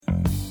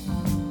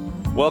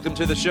Welcome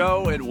to the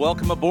show and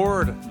welcome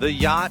aboard the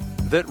Yacht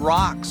That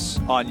Rocks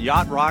on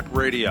Yacht Rock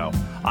Radio.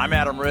 I'm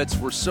Adam Ritz.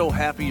 We're so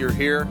happy you're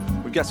here.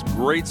 We've got some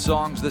great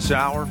songs this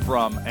hour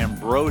from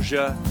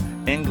Ambrosia,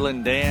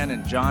 England Dan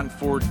and John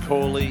Ford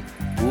Coley,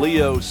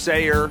 Leo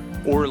Sayer,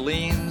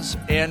 Orleans,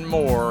 and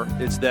more.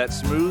 It's that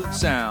smooth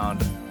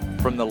sound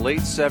from the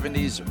late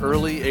 70s,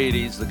 early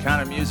 80s, the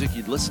kind of music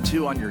you'd listen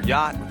to on your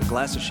yacht with a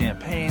glass of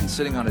champagne,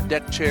 sitting on a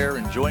deck chair,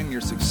 enjoying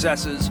your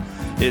successes.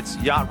 It's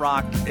Yacht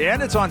Rock,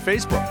 and it's on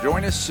Facebook.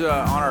 Join us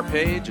on our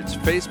page. It's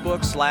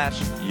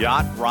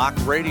Facebook/Yacht Rock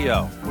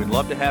Radio. We'd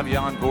love to have you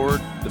on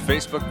board the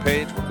Facebook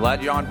page. We're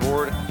glad you're on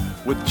board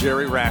with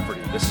Jerry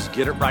Rafferty. This is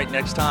Get It Right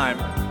next time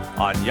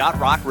on Yacht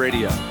Rock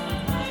Radio. Out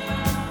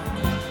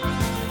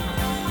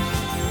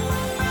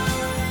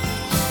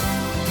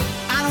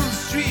on the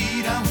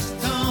street, I was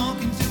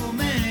talking to a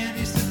man.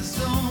 He said there's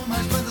so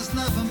much, but there's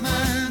nothing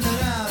mine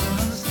that I don't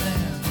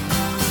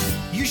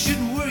understand. You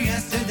shouldn't worry, I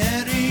said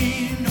that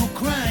ain't no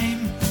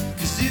crime.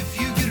 'Cause if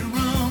you get it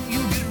wrong,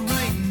 you'll get it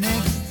right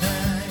next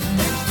time,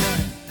 next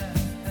time.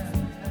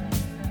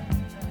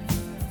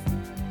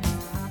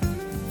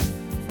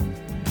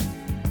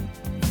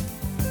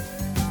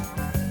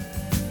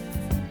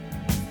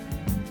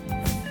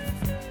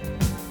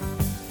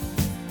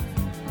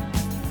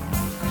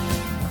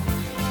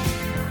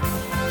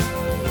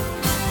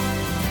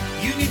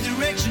 You need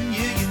direction,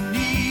 yeah, you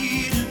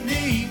need a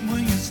name.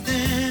 When you're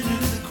standing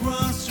at the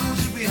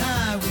crossroads, every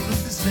highway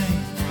looks the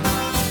same.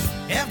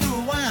 After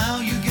a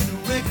while, you get to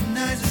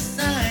recognize the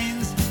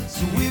signs.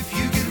 So if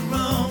you get it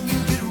wrong, you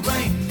get it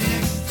right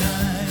next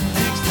time,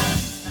 next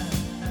time.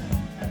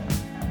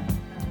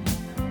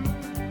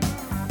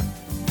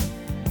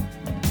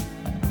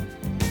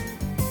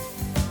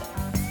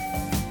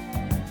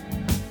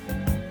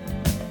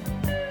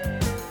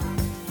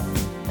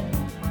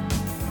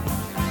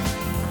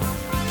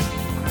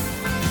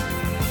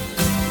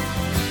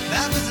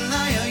 Life is a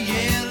liar,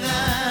 yeah,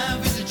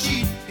 life is a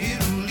cheat.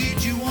 It'll lead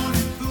you on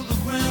and pull the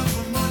ground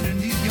from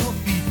underneath your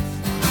feet.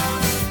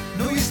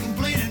 No use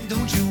complaining,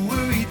 don't you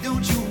worry,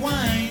 don't you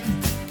whine.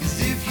 'Cause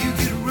if you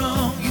get it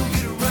wrong, you'll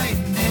get it right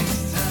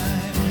next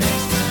time,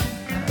 next time.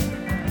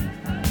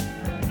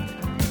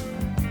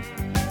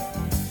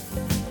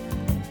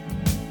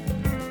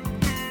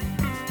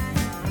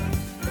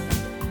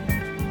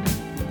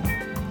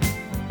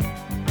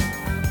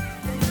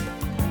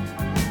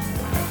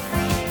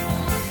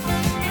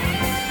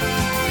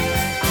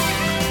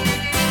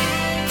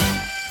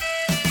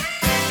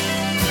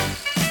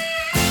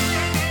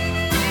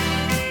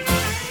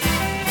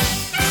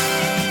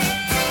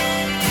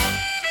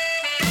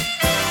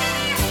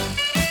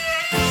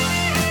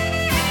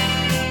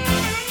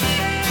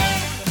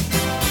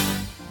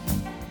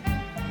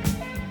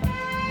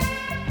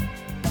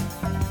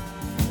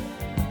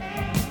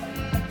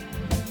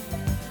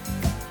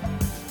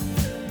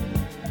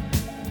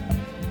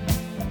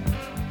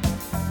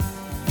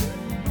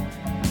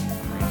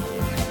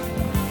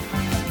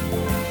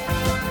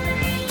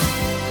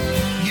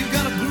 You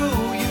gotta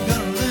grow, you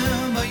gotta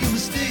learn by your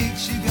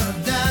mistakes. You gotta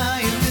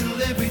die a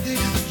little every day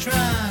just to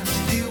try to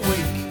stay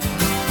awake.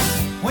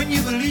 When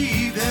you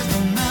believe there's no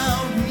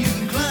mountain you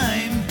can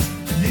climb,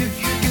 and if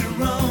you get it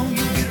wrong,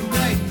 you get it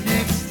right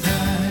next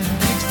time,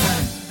 next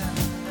time.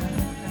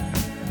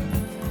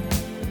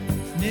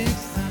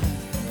 Next time.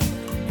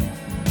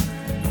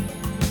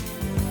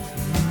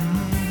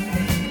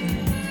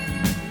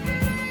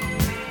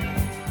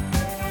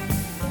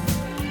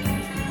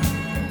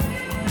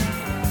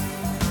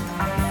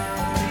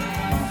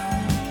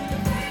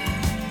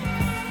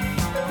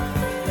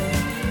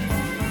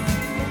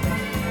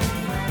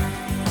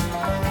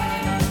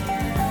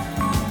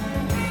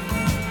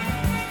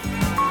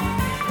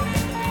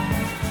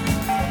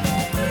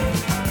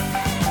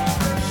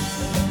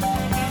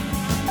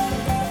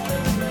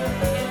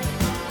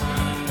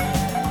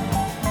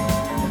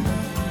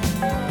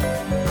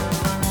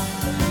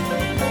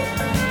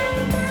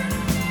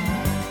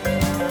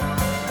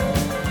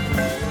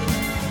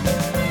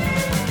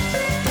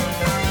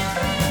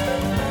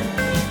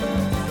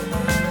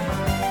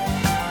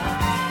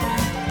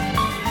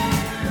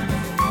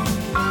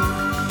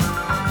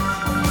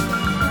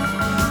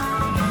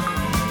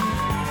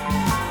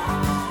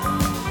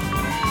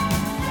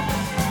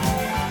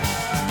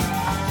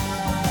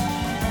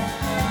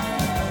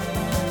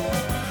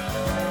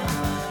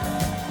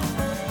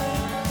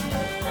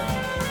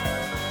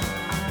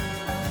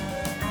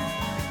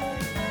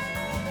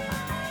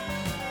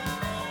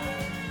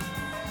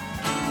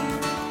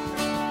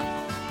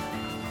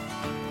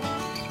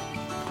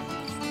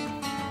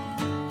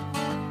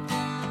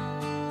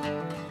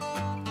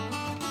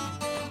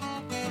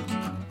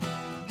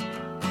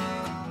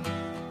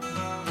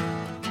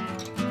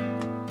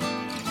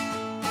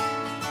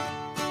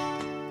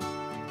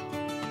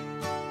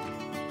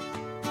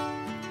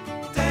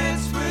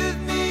 Dance with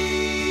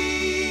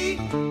me.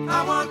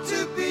 I want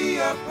to be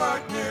a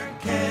partner.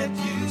 Can't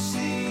you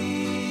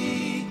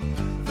see?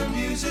 The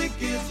music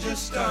is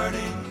just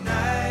starting.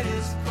 Night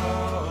is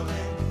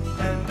calling,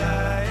 and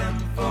I am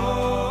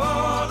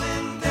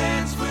falling.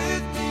 Dance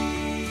with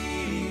me.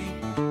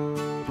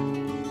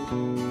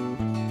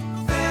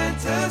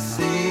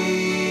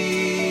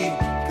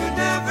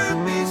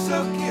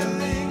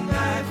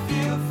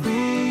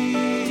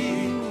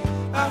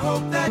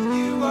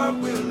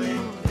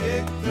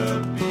 pick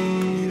the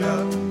beat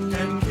up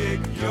and kick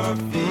your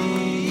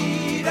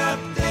feet up,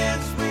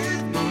 dance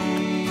with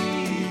me.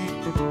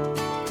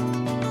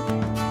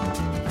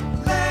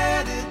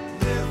 Let it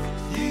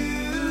lift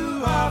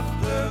you off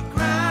the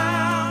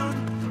ground.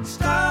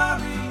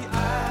 Starry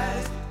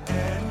eyes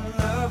and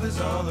love is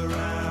all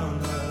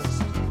around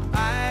us.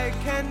 I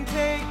can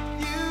take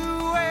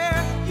you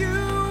where you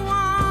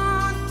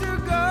want to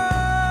go.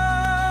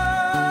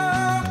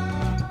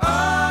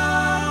 Oh,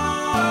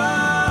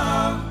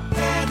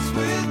 dance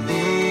with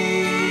me.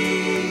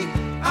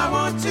 I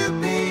want to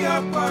be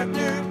your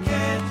partner,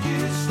 can't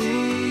you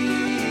see?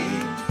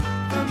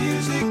 The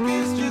music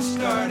is just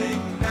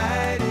starting,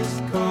 night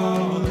is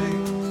calling,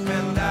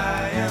 and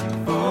I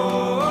am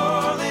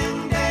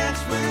falling.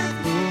 Dance with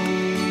me.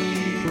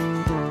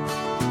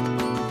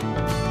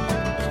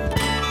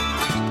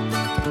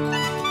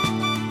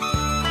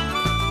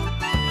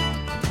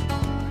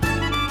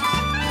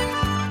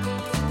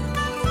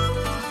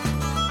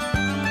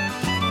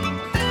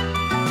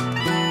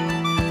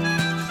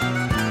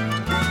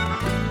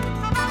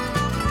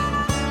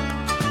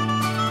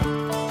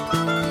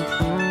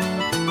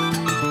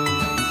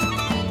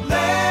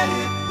 Let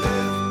it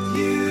lift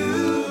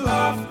you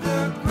off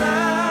the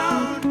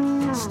ground.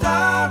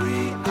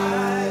 Starry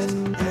eyes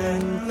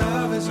and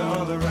love is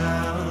all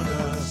around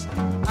us.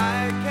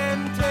 I can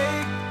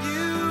take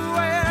you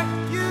where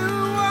you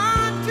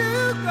want to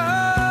go.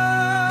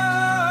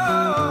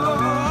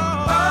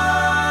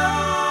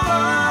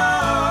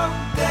 Oh,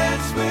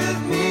 dance with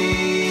me.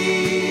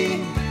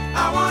 I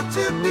want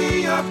to be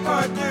your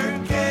partner,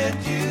 can't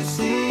you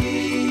see?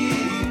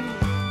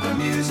 The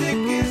music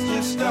is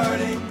just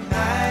starting,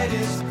 night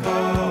is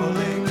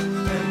calling,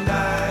 and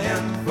I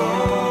am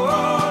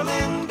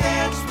falling.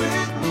 Dance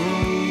with me.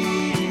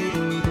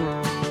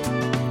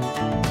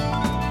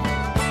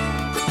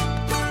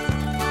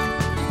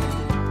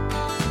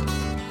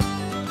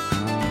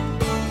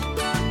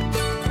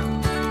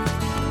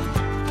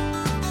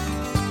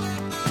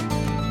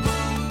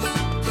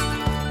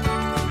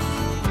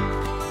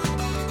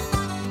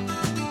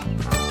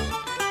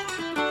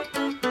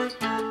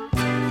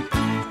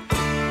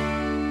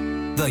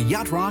 The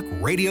Yacht Rock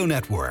Radio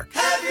Network.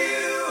 Have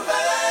you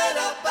heard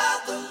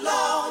about the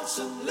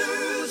lonesome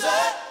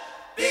loser,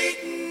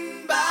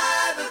 beaten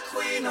by the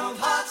Queen of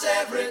Hearts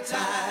every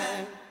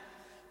time?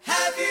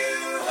 Have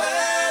you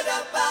heard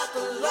about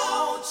the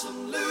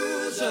lonesome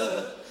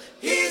loser?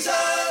 He's a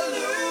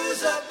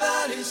loser,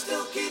 but he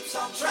still keeps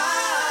on trying.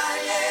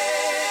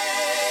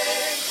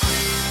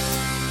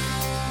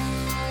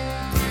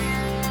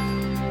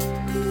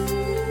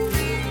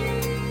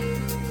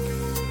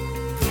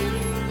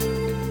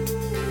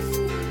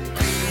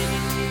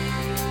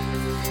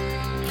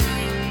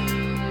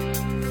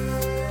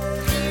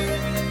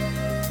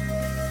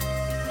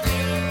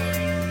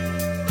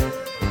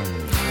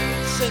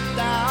 Sit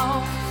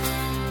down,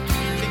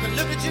 take a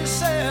look at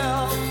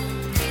yourself.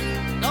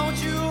 Don't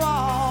you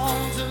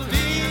want to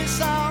be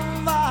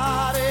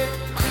somebody?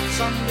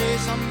 Someday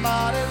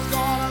somebody's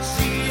gonna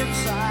see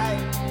inside.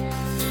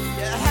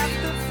 You have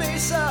to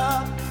face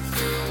up.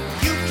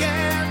 You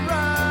can't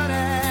run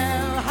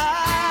and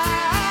hide.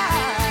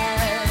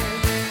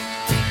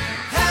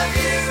 Have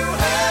you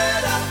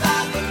heard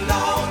about the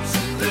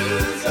lonesome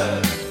loser,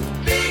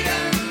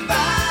 beaten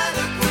by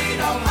the Queen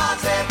of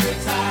Hearts every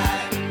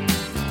time?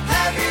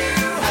 Have you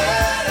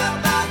heard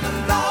about the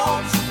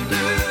lonesome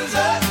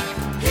loser?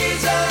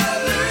 He's a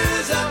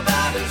loser,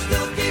 but he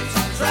still keeps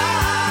on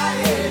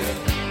trying.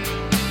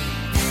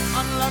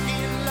 Unlucky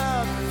in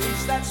love, at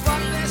least that's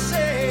what they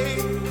say.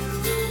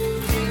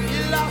 He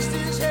lost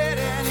his head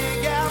and he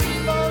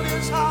gambled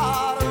his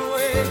heart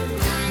away.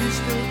 He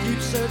still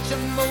keeps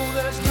searching, though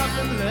there's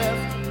nothing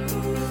left.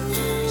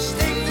 He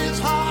staked his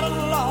heart and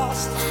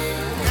lost.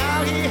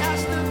 Now he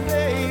has to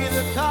pay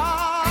the cost.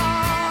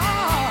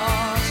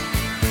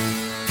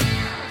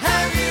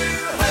 Have you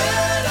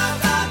heard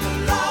about the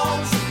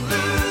lonesome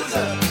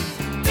loser,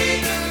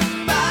 beaten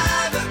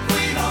by the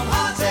Queen of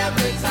Hearts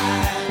every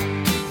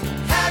time?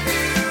 Have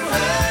you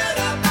heard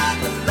about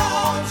the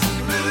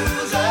lonesome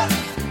loser?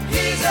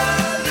 He's a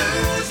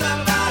loser,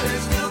 but he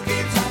still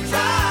keeps on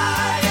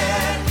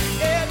trying.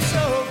 It's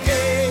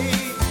okay,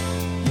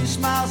 he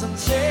smiles and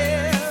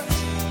says,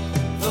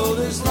 though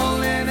this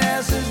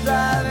loneliness is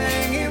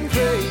driving him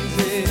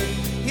crazy,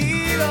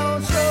 he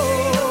don't show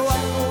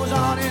what goes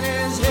on in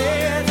his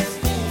head.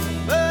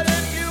 But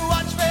if you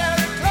watch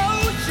very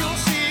close, you'll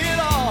see it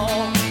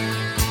all.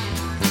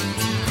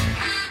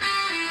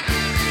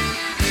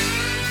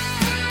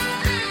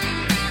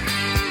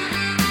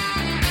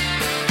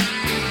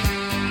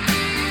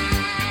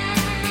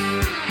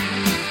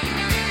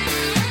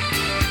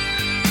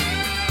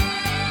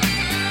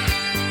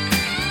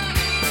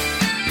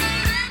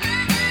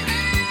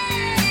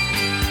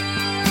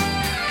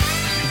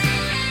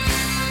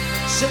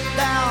 Sit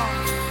down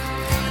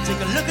and take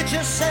a look at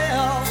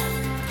yourself.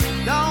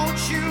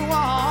 Don't you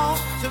want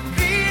to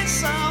be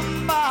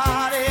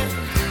somebody?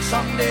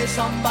 Someday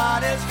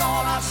somebody's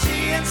gonna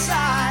see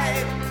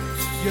inside.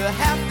 You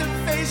have to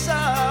face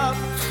up.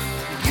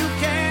 You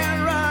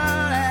can't run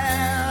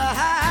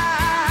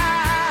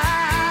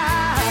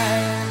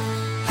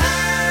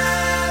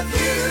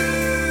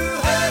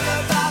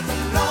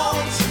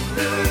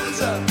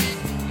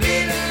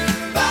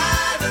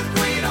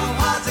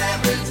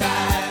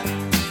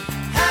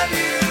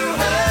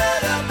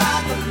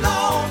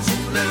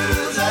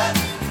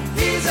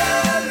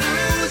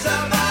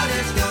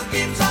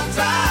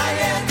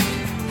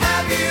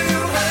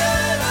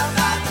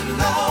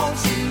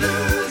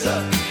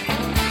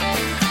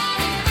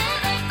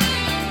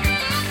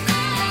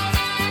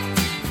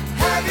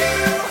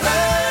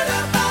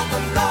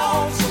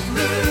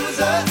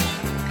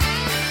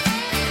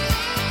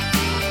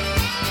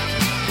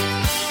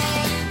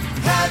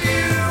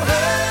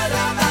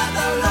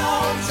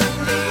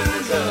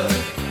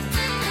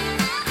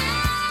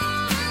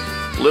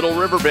Little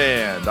River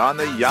Band on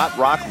the Yacht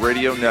Rock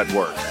Radio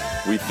Network.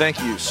 We thank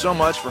you so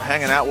much for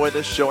hanging out with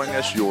us, showing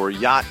us your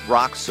Yacht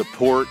Rock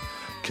support.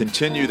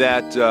 Continue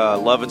that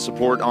love and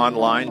support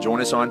online.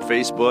 Join us on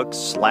Facebook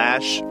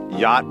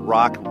 /Yacht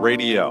Rock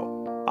Radio.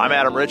 I'm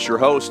Adam Rich, your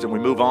host, and we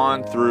move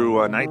on through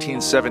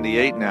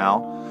 1978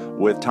 now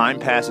with Time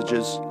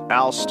Passages,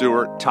 Al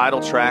Stewart,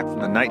 title track from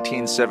the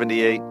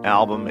 1978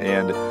 album.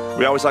 And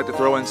we always like to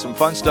throw in some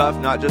fun stuff,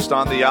 not just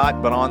on the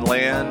yacht, but on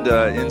land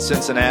in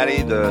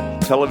Cincinnati. The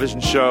television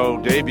show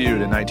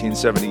debuted in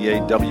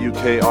 1978,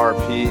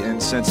 WKRP in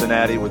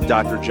Cincinnati with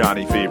Dr.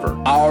 Johnny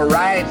Fever. All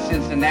right,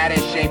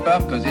 Cincinnati, shape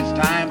up, because it's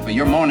time for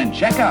your morning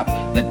checkup.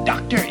 The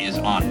doctor is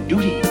on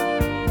duty.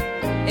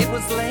 It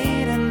was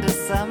late in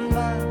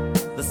December,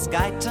 the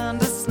sky turned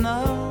to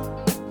snow.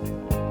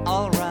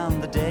 All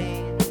around the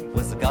day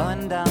was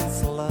going down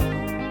slow.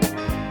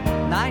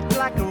 Night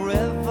like a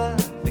river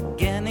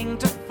beginning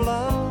to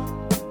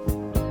flow.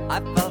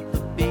 I felt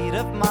the beat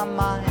of my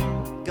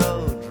mind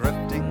go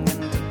drifting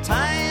into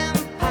time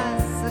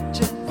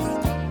passages.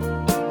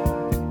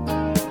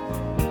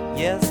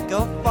 Yes,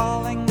 go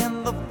falling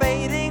in the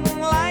fading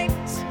light.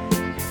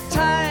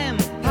 Time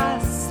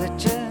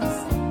passages.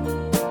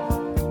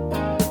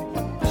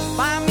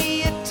 Buy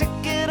me a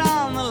ticket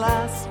on the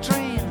last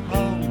train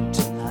home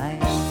tonight.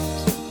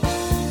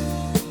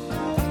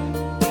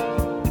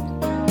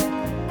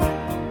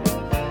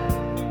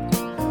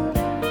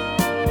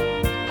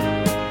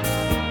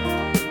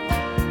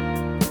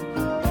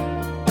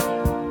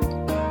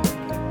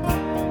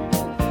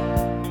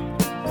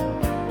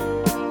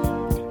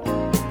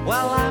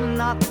 Well, I'm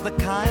not the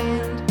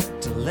kind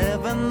to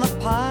live in the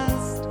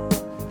past.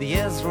 The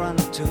years run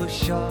too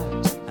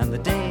short and the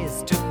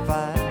days too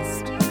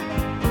fast.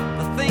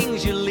 The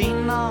things you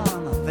lean on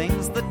are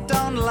things that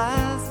don't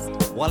last.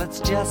 Well,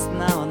 it's just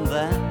now and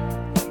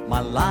then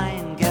my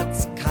line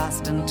gets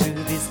cast into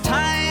these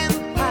time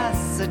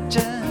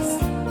passages.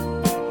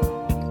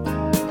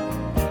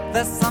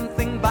 There's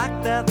something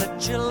back there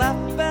that you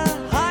left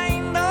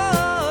behind.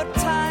 Oh,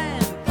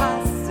 time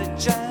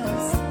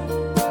passages.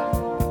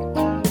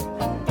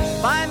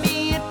 Buy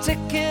me a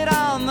ticket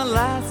on the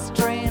last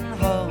train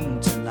home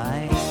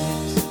tonight.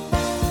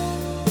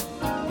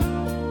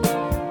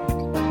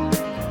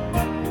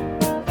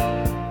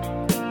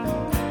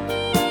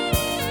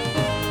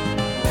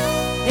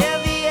 Hear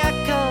the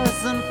echoes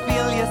and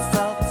feel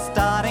yourself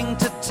starting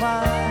to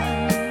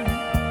turn.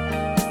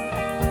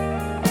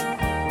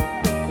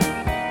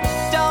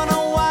 Don't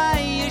know why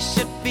you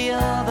should feel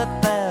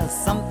that there's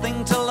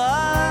something to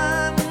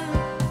learn.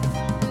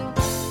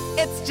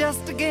 It's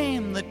just a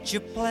game that you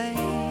play.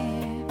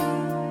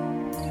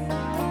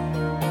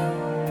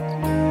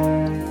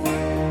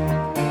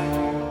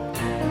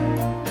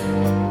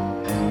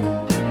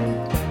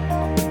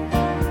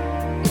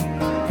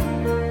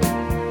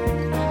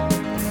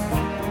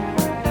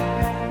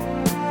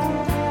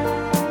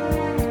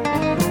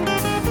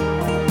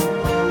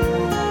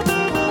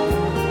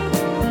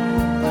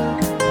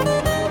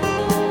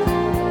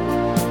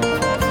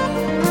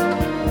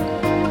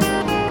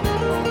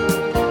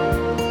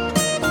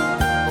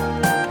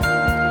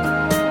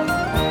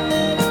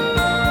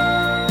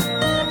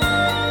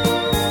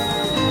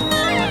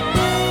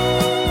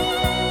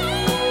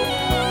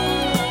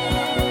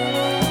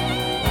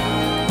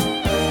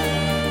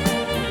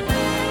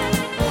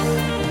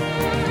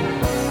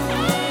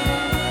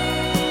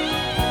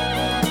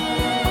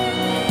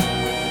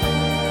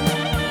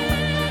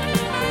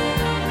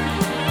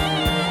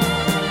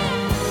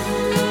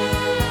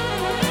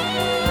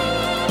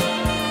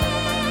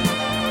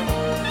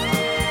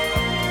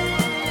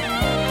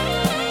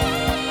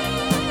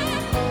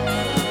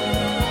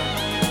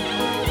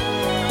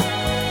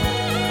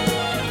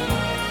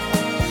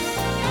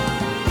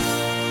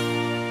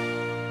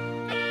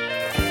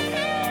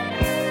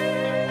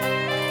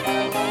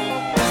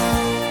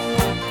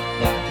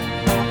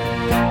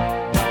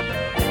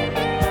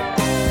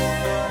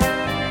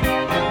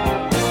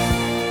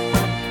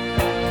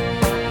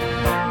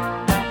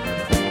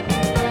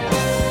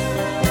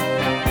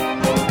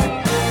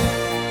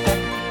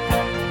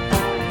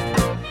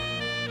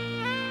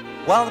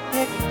 Well, the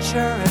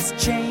picture is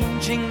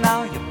changing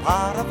now. You're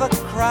part of a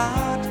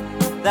crowd.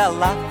 They're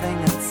laughing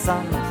at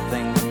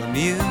something and the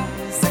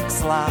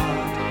music's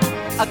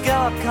loud. A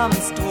girl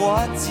comes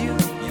towards you,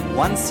 you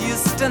once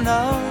used to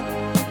know.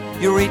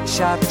 You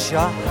reach out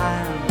your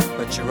hand,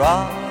 but you're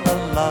all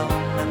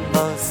alone in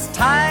those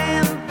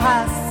time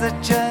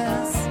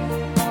passages.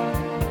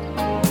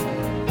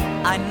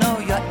 I know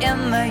you're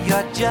in there,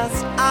 you're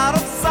just out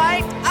of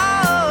sight.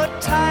 Oh,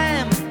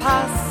 time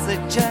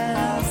passages.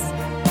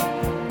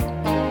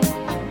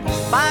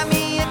 Buy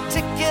me a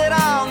ticket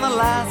on the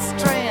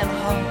last train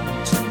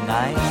home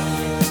tonight.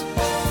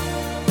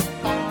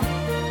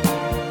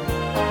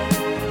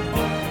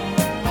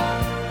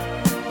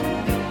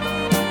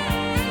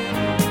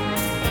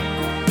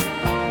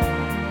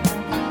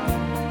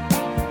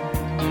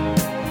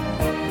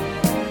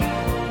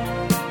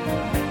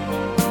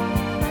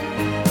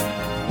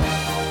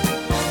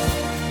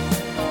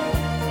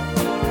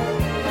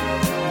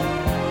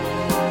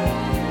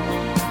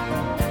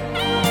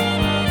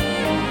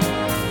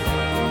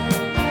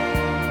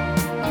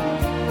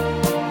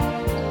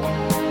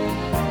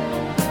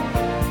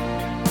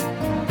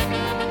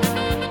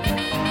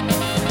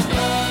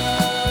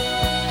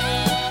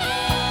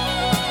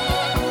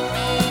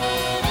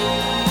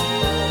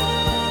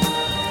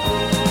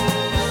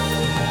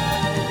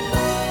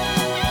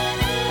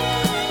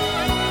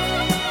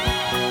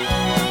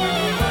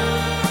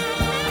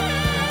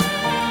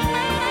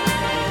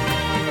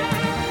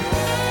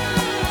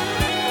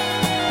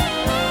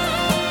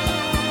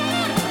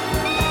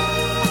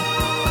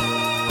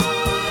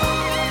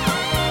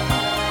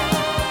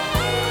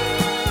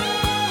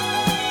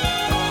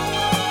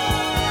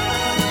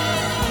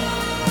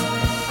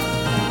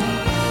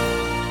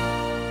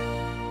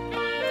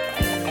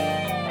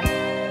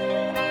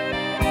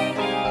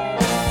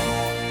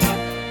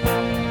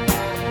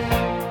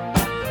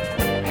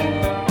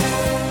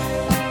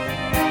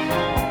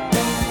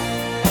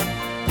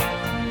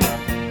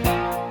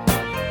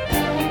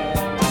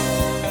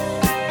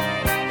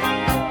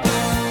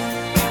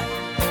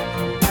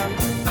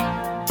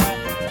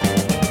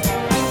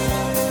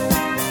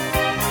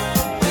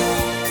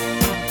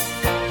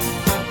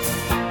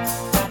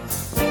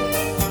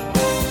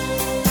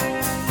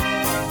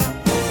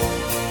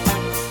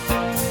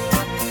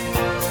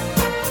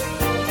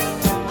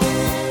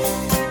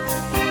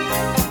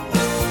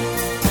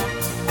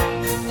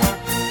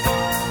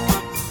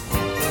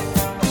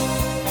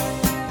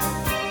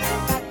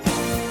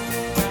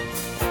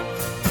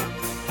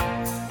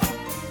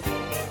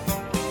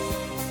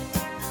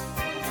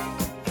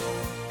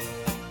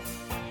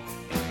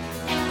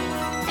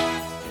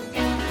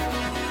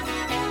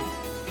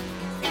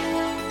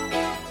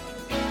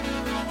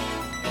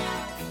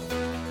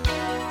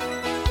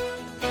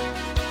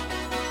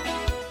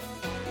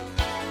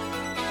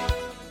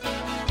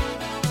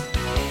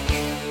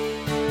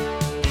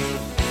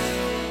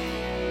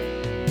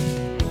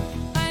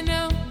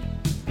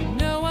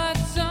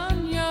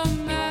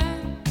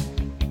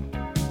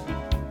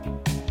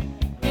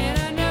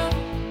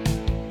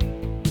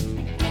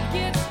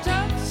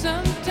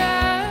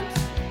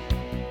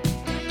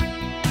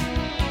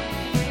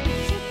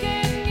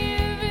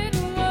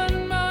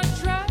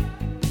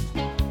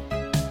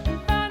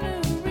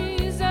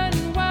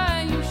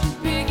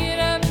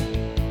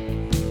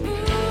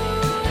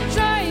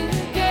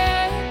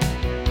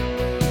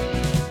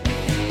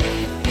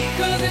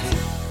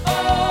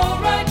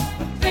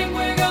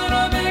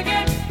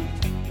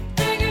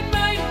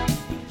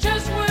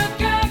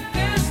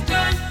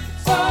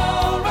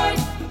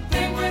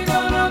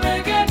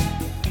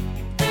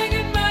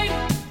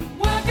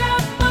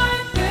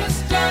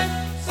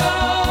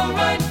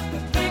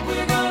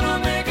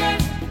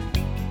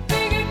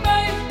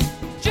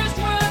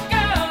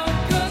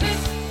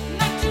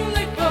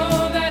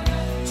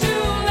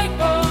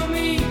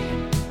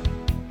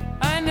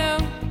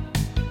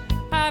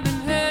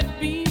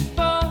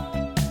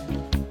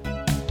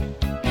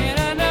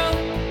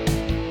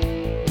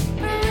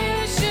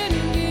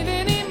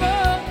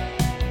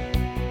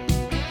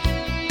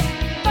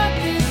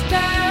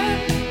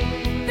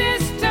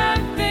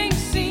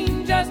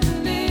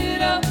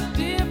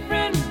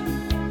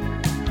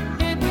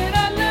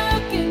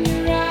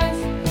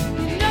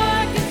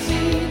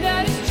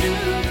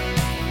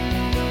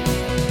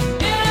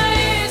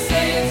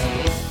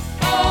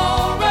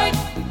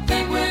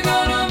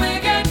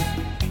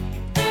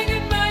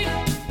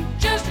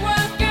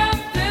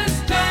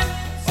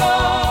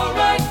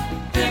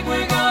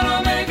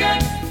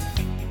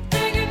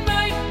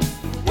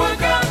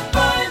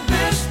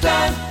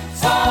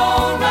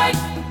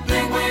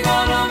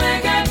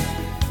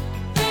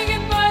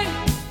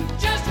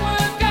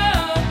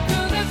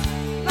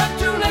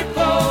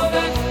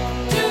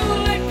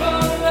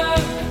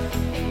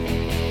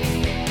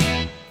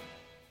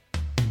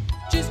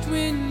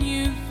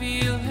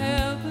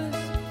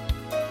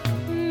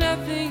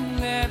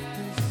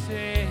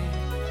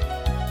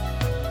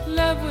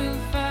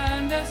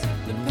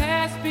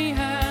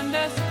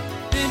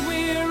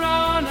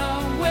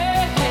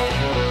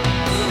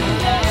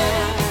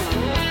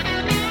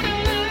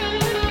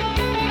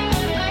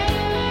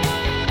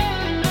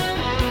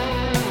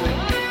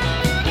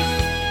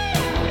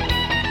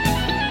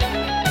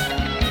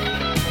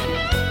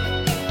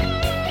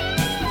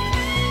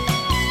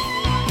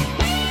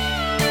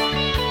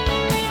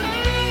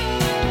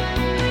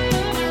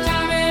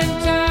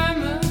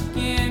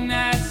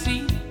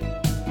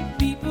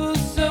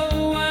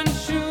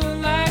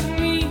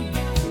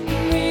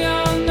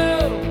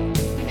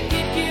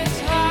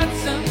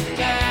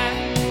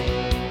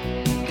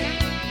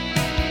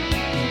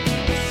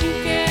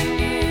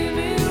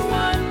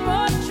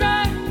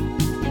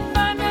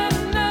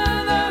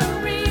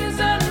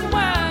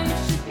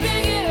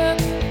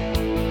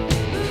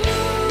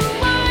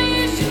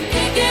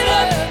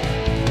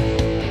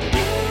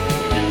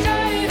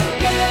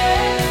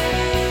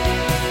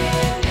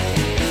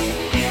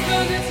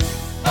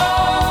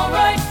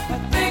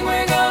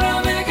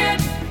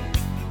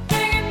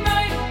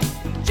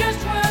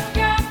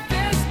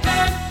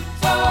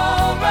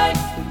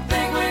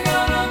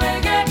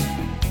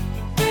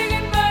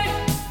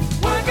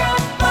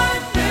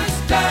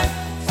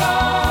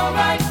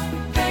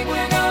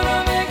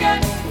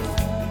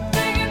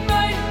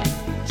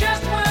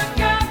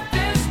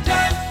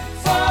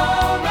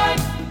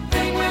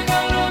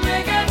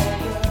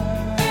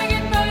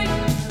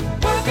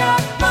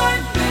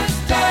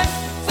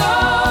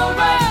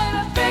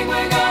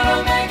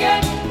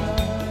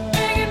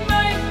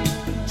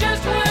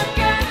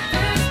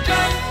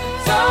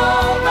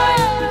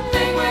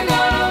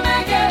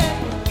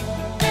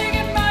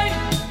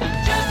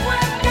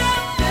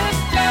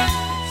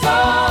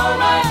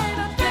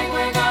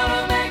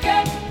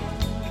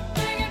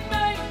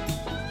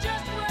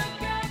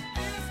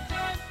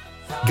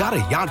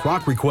 Got a Yacht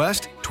Rock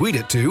request? Tweet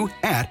it to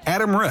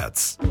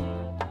 @AdamRitz.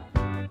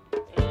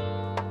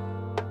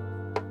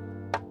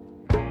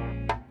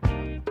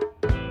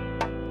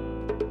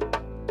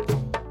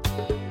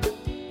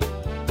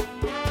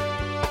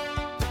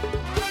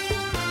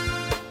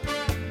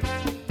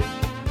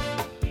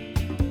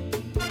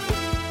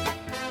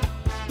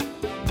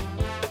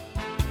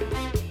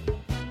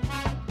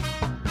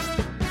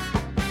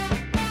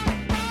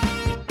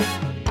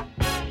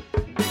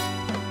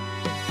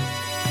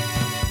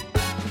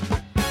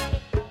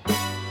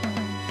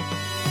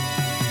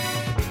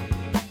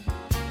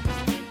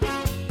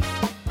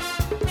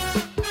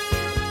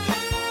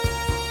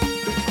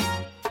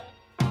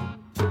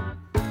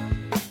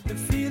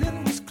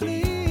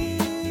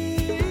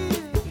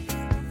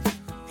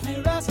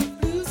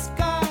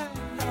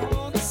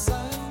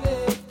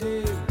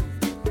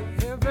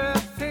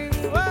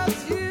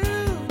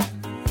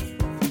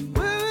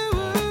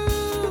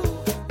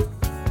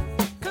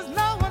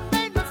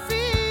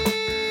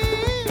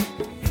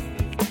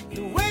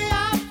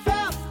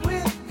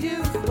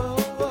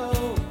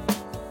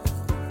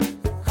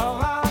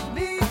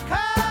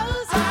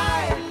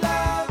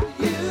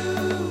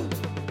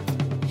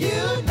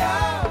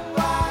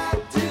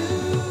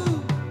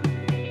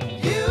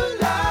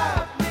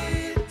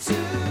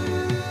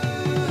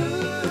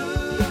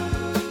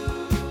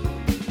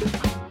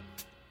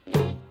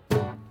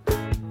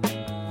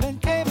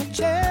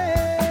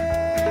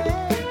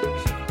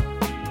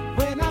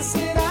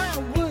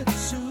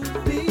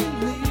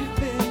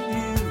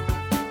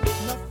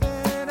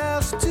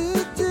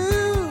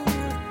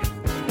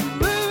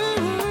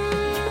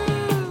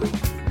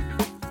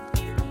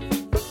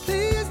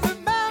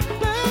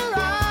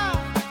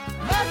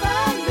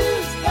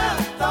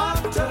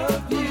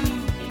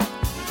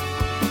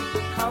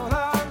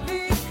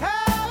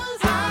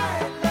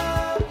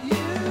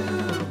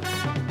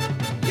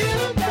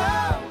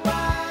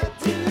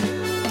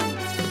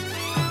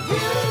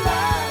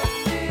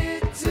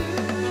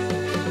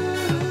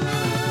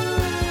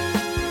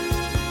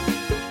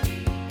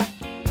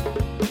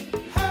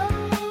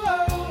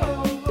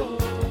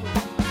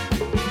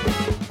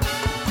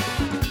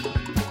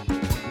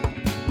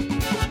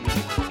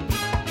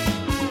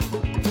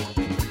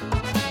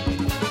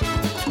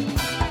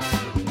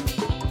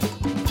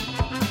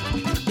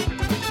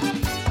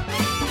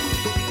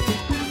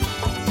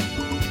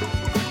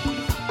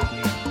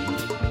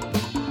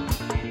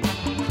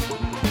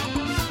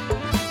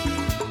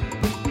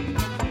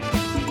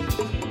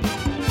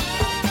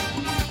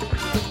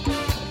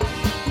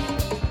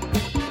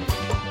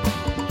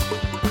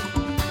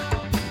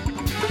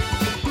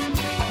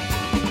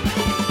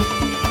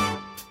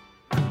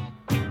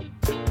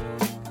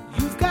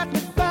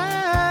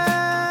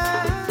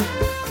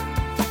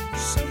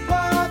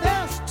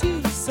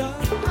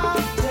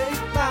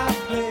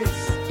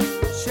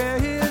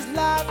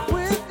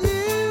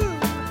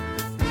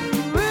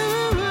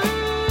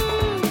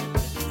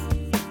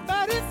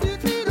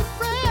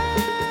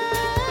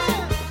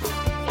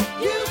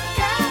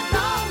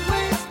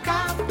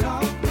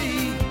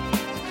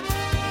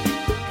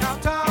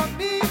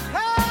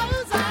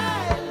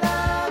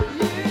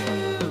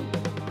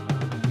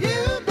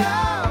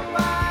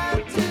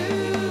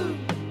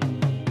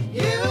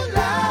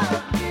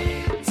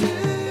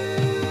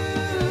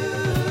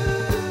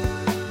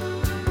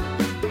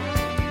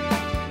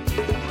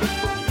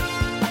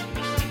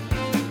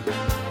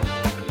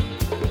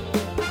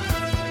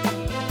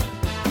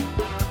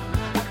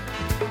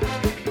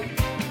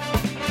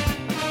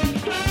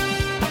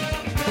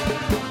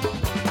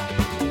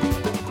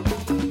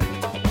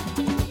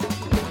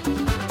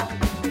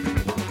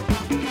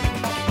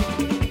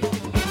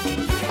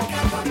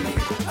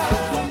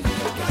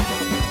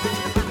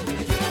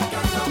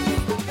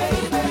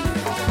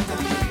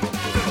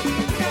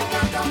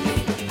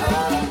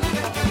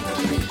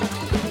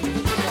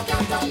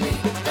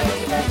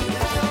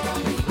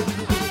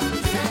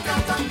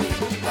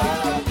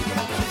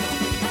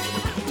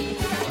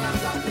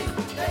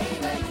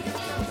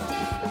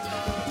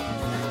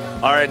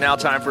 All right, now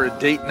time for a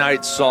date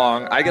night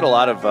song. I get a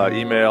lot of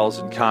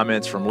emails and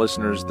comments from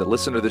listeners that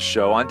listen to this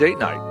show on date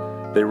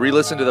night. They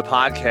re-listen to the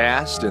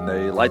podcast and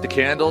they light the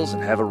candles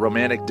and have a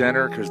romantic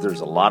dinner because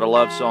there's a lot of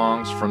love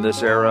songs from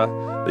this era,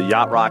 the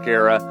yacht rock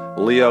era.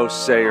 Leo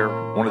Sayer,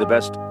 one of the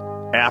best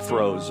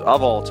afros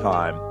of all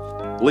time.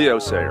 Leo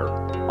Sayer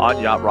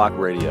on Yacht Rock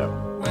Radio.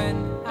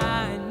 When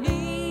I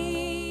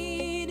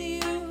need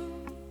you,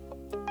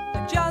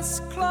 I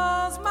just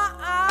close my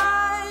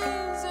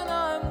eyes and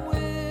I'm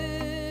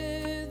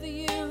with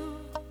you.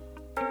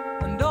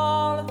 And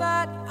all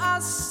that I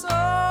so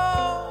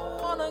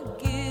wanna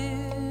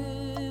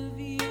give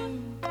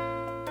you,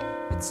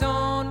 it's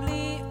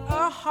only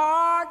a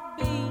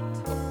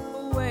heartbeat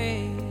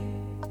away.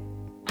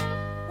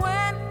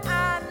 When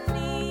I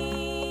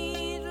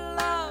need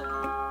love,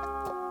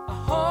 I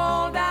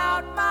hold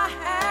out my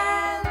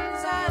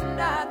hands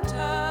and I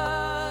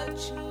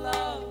touch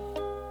love.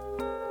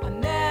 I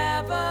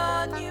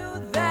never knew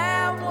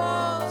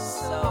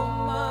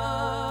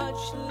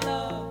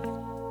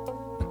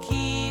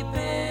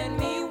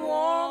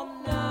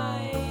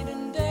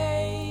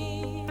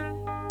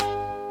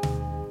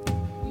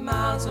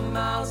miles and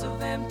miles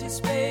of empty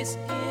space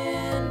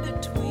in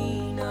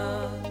between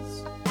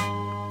us.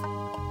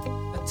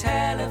 A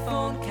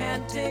telephone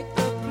can't take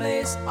the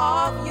place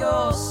of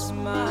your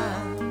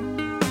smile.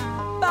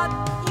 But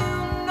you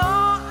know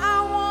I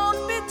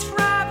won't be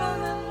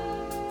traveling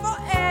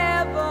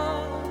forever.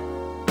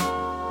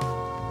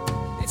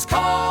 It's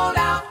cold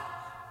out,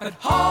 but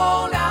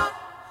hold out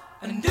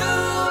and do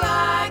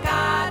like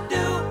I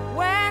do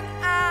when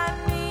I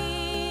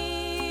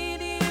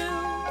need you.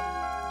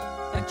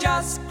 I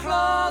just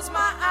close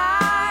my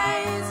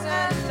eyes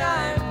and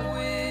I'm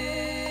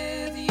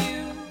with you.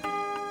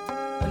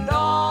 And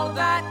all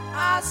that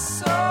I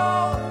so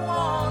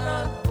wanna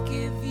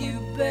give you,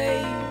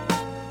 babe,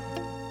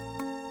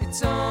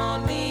 it's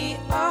only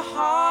a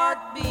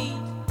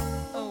heartbeat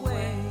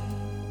away.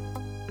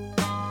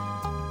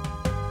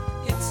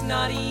 It's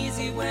not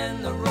easy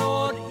when the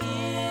road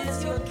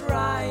is your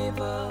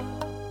driver.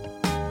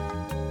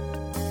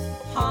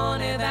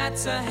 Honey,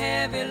 that's a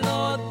heavy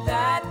load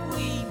that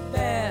we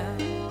bear.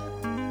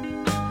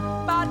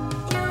 But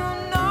you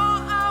know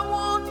I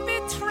won't be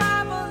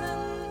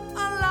traveling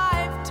a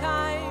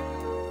lifetime.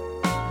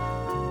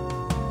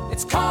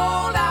 It's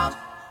cold out,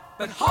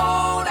 but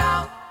hold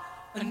out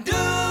and do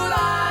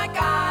like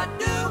I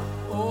do.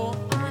 Oh,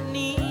 I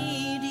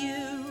need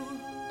you.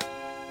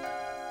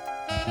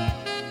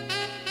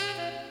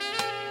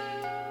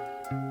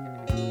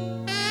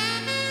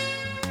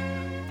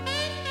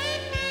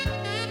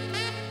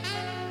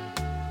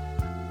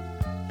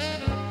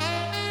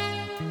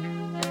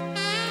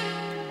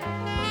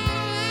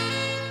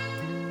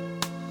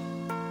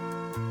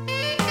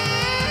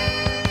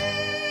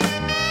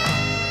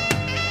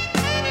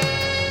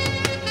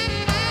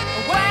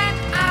 When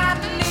I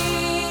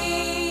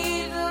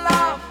need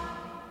love,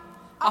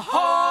 I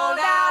hold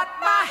out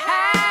my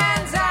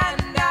hands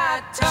and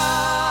I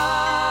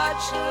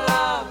touch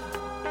love.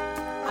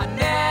 I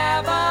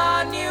never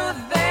knew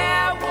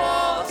there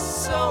was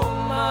so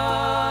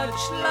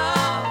much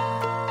love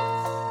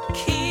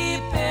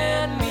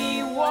keeping me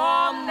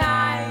warm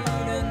night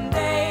and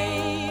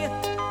day.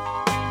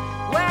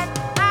 When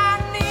I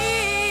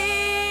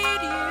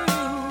need you,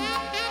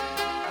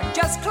 I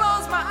just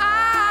close my eyes.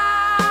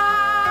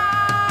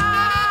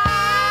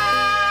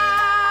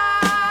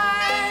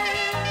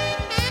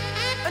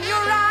 And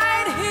you're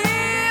right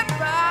here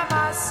by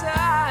my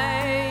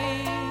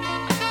side,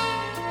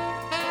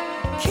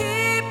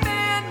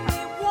 keeping me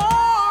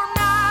warm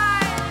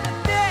night and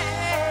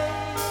day.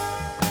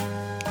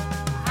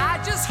 I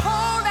just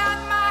hold out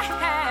my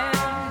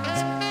hands,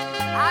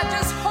 I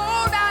just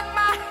hold out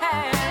my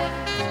hand,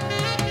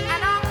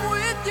 and I'm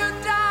with you,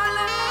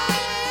 darling.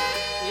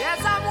 Yes,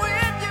 I'm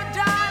with you,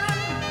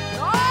 darling.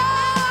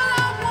 All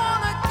I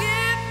wanna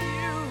give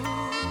you,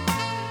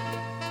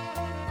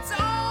 it's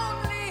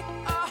only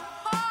a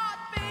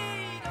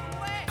heartbeat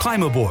away.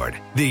 Climb aboard.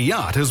 The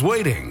yacht is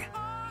waiting.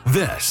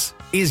 This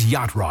is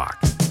Yacht Rock.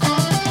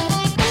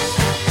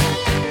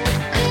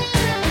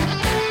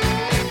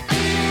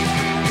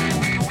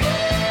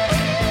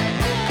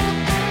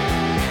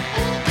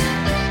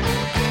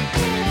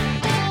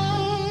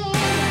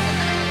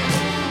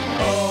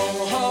 Ho,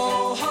 ho,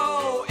 ho,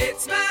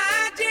 it's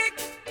magic,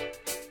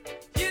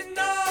 you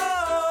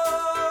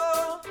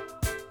know.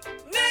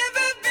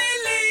 Never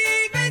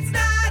believe it's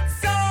not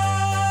so.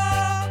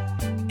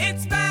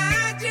 It's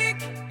magic,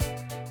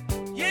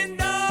 you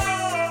know.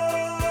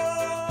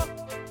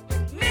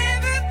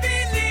 Never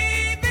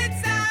believe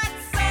it's not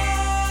so.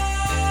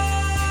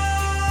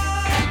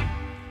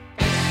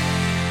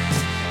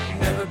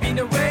 Never been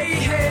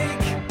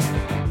awake,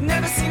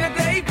 never seen a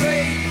day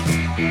break.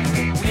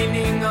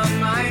 Leaning on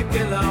my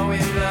pillow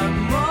in the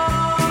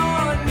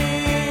morning.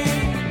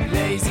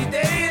 Lazy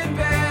day in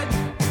bed,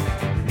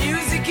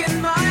 music in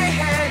my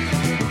head.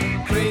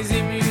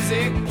 Crazy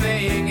music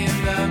playing in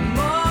the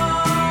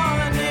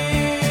morning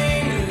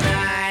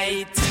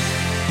light.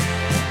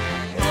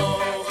 Ho,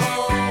 ho,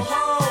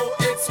 ho,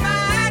 it's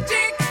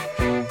magic,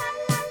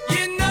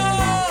 you know.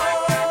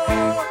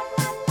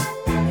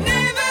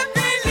 Never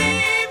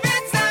believe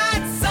it's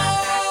not so.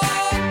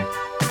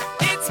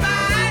 It's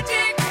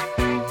magic,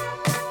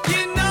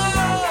 you know.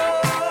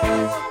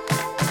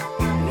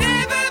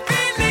 Never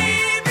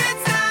believe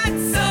it's not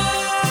so.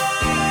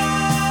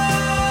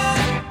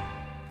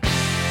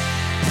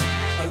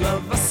 I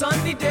love a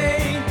sunny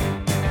day,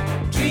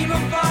 dream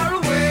of far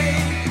away,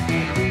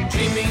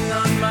 dreaming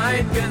on my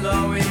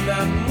pillow in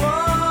the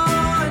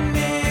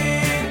morning.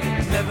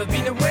 Never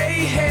been away,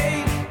 hey,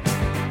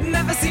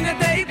 never seen a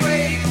day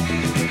break,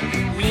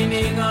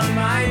 leaning on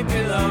my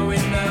pillow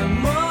in the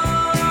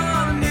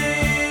morning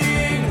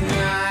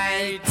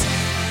light.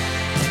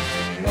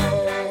 Ho,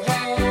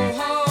 ho,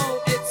 ho,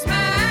 it's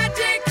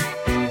magic,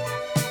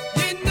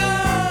 you know.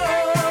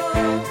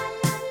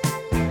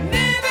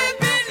 Never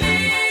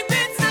believe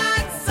it's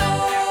not so.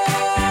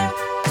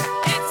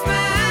 It's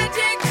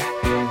magic,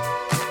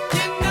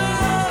 you know.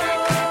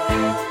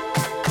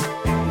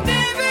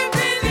 Never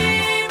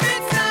believe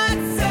it's not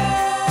so.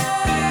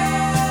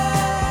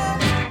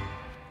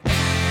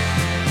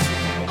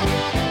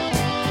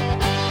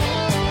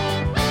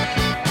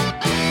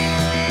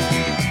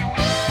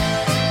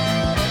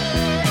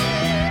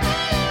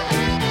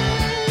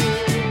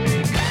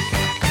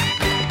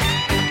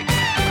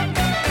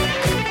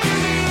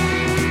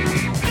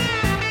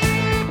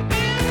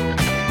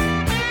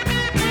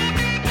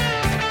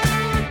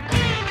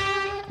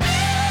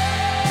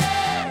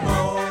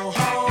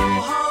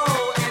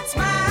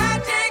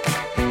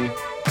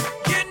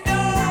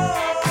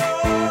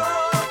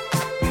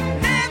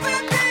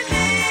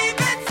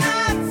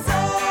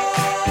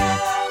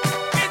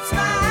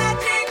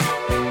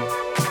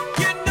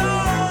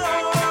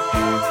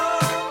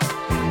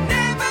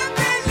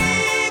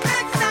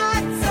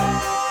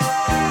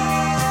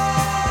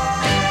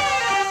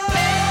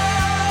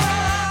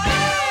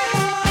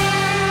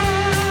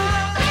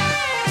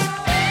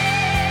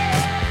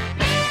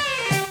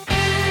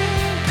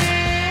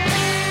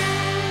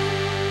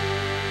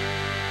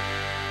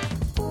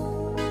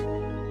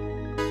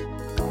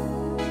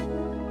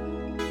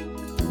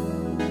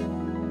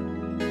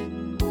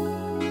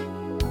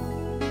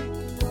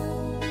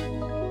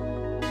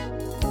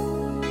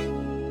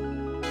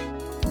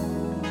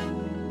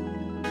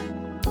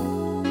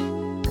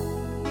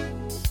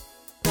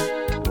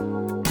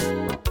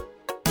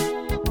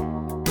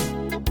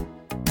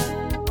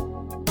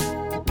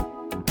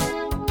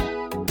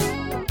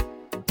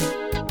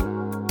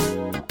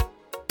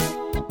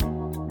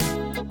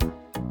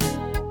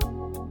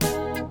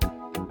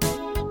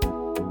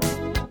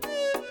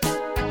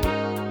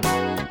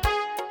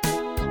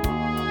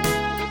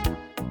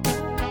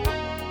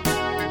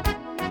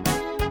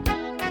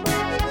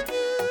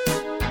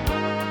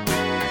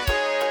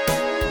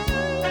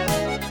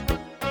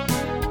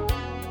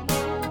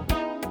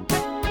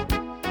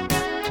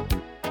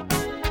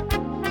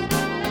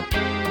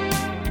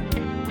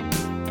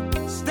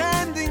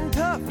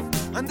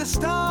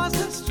 stars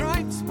and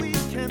stripes we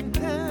can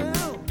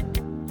tell.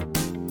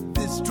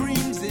 This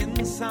dream's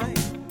in sight.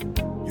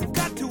 You've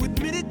got to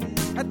admit it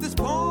at this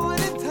point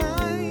in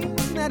time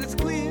that it's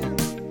clear.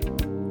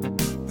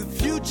 The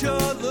future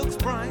looks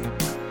bright.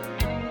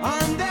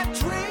 On that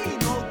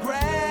train, all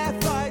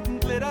graphite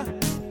and glitter.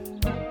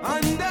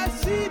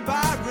 Undersea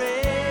by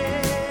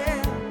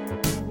rail.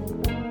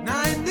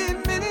 90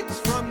 minutes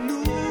from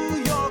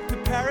New York to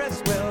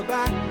Paris. Well,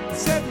 by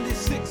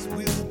 76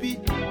 we'll be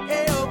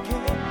A-OK.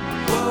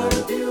 What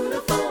a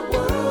beautiful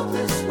world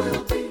this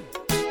will be.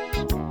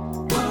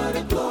 What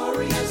a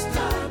glorious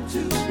time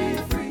to be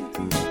free.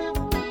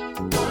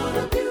 What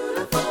a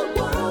beautiful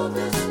world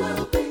this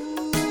will be.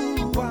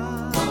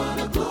 What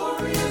a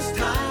glorious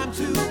time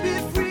to be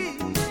free.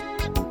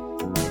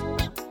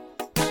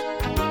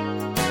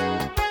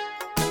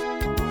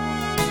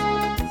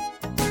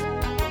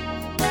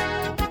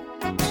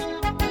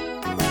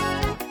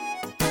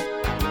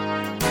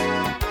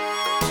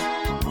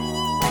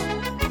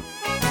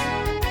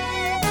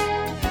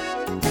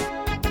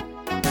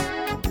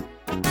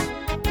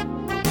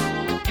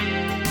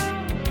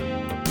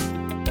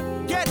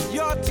 Get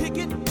your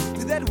ticket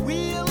to that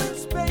wheel in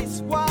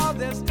space while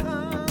there's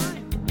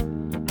time.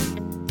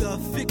 The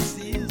fix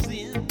is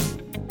in.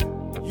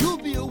 You'll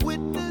be a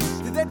witness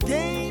to that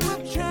game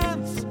of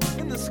chance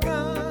in the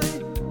sky.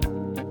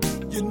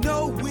 You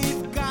know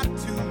we've got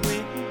to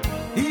win.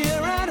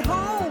 Here at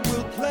home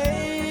we'll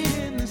play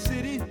in the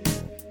city.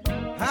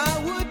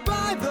 Howard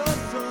by the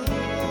sun.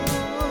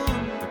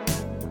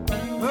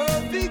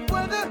 Perfect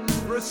weather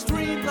for a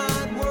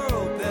streamlined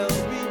world.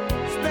 There'll be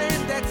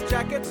spandex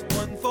jackets,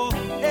 one for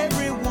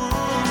everyone.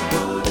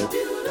 What a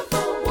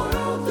beautiful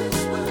world this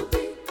will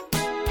be.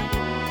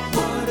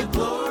 What a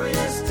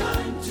glorious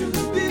time to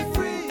be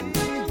free.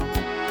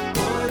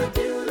 What a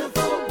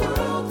beautiful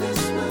world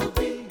this will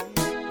be.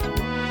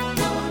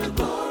 What a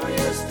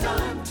glorious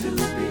time to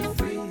be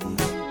free.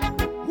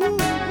 Woo.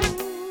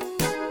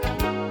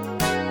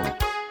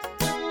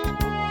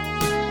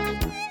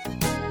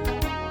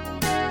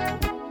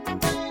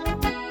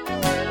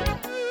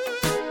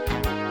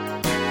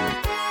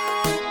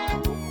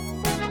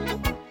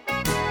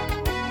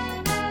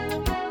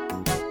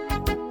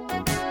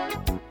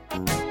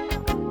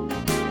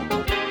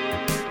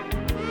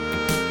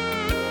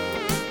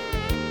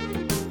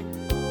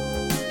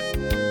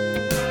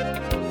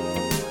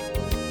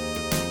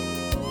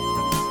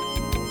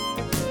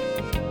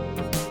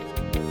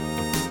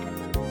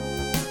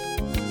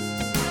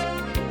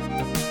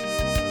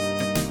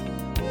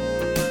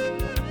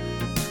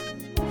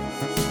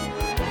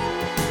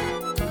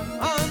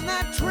 On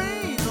that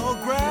train, all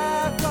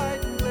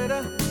graphite and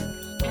glitter.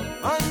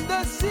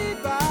 Undersea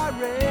by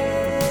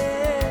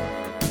rail.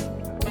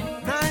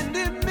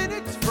 90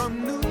 minutes from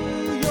New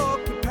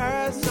York to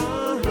Paris.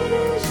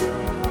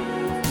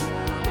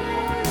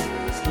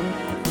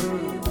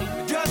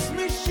 Just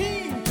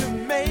machine to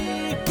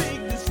make big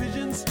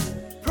decisions.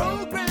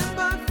 Programmed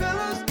by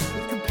fellows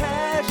with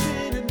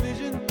compassion and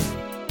vision.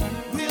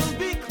 We'll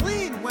be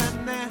clean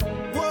when their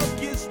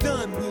work is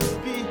done. We'll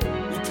be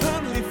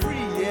eternally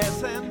free,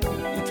 yes, and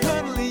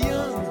eternally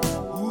young.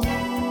 Ooh.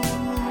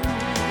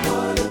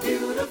 What a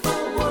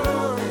beautiful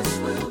world this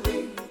will be.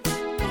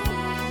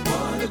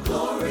 What a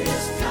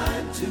glorious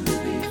time to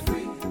be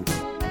free.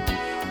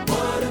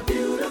 What a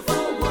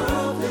beautiful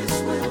world this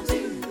will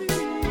be.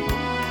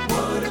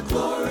 What a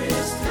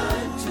glorious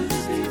time to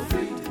be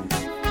free.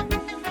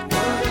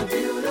 What a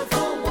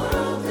beautiful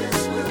world this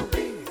will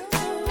be.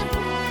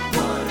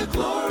 What a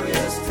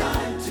glorious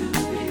time to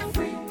be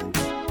free.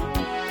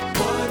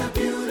 What a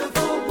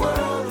beautiful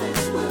world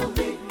this will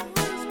be.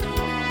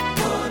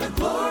 What a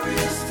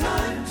glorious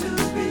time to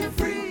be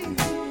free.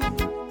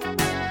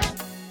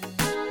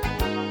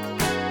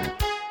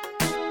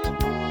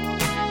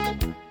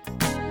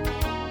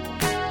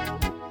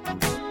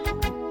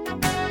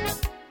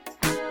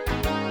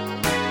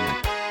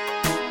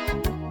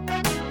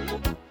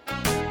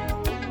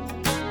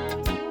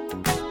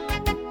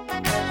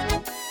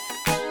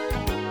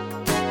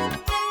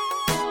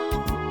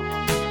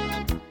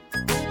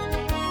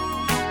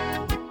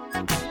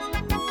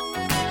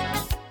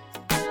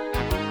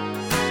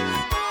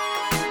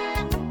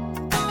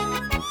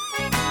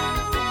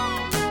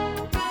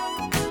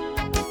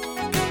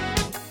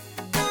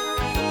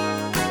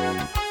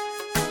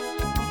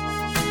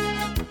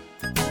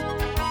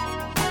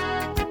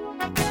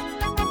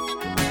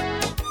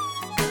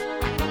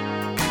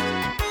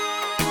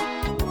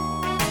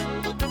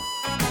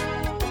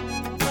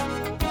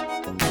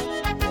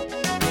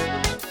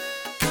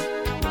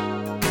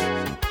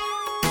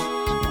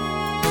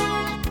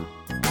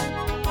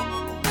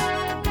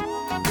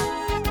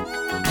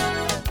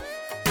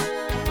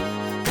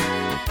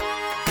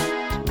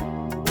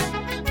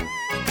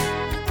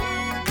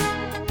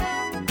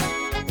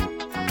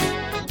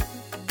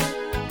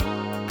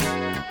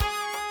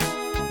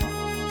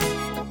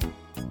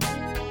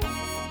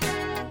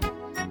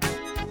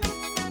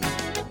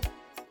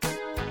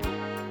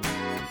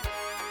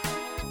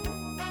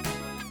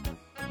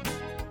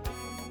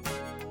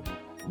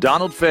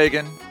 Donald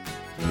Fagen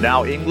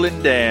Now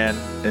England Dan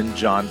and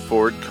John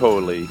Ford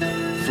Coley,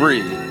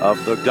 three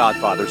of the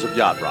godfathers of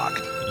yacht rock.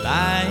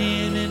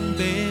 Lying in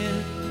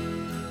bed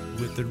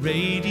with the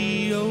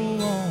radio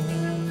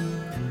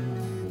on,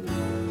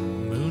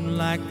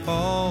 moonlight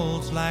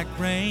falls like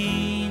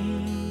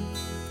rain,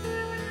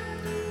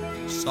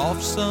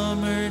 soft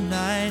summer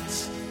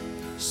nights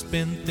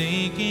spent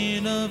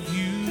thinking of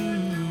you.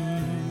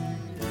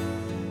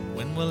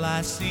 When will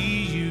I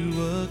see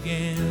you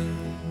again?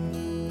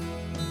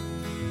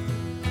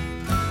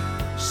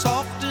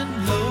 Soft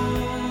and low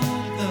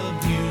the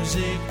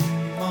music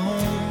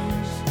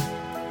moans,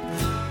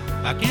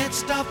 I can't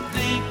stop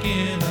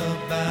thinking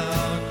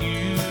about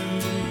you,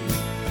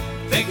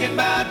 thinking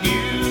about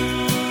you.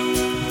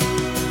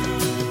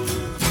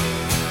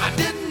 I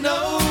didn't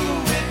know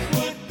it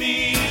would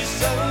be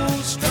so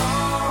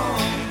strong,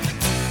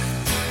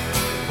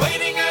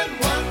 waiting and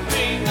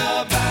wondering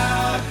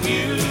about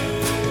you.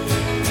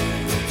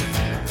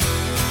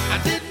 I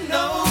didn't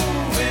know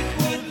it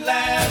would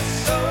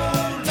last so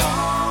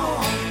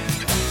long,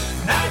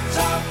 nights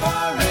are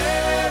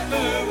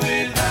forever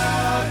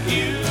without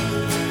you.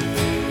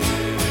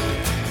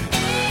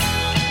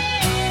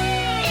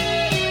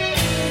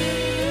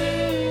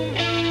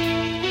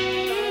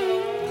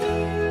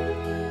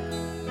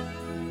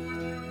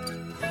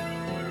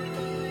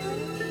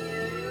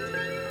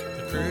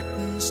 The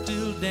curtains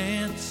still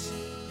dance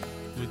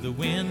with the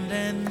wind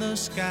and the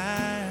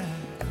sky.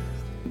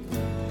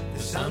 The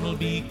sun will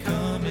be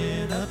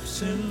coming up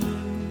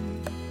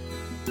soon,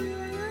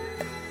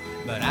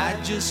 but I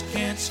just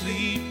can't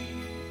sleep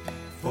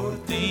for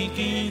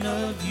thinking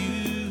of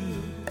you,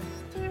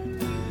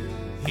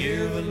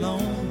 here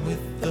alone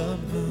with the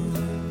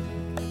moon.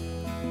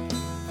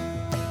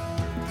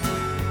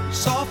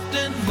 Soft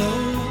and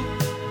low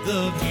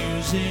the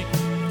music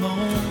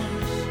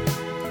moans,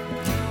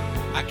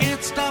 I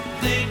can't stop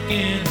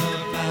thinking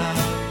about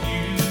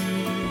you,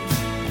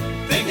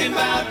 thinking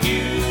about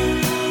you.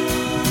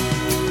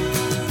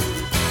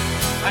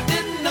 I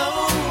didn't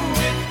know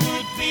it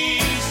would be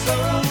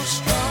so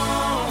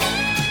strong,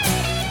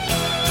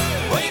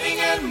 waiting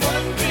and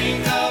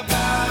wondering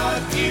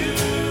about you.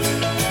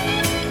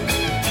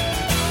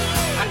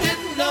 I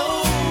didn't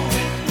know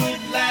it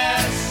would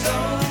last so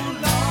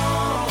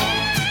long,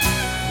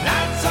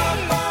 nights are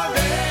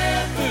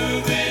forever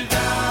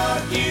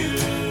without you,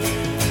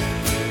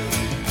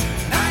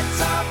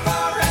 nights are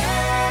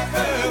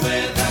forever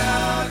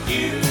without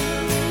you.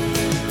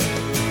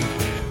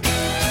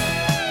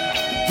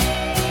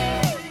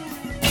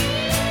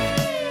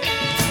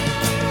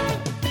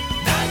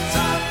 Nights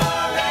are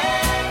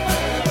forever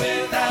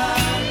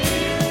without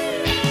you.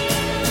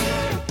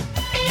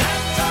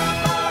 Nights are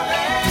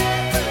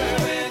forever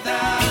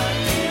without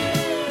you.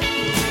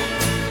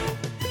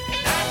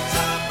 Nights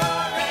are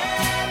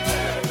forever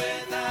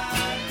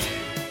without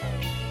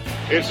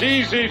you. It's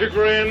easy to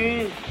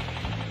grin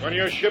when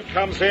your ship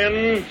comes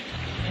in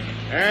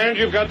and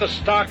you've got the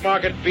stock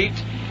market beat.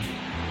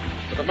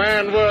 But the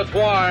man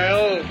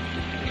worthwhile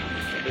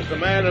is the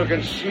man who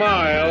can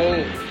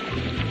smile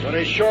when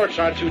his shorts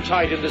are too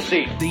tight in the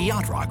seat. The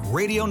Yacht Rock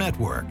Radio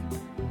Network.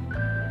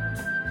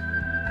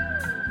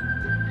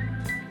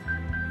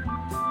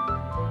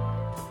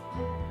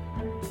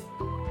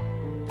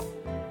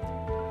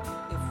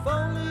 If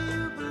only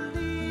you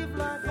believe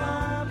like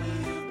I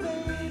believe,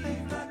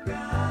 baby, like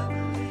I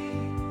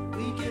believe,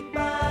 we get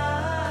by.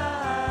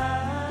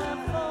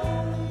 If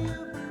only you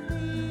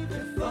believe,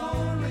 if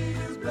only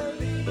you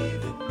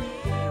believe in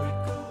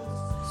miracles,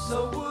 so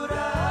would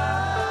I.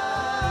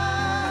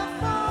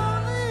 If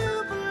only you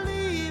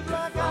believe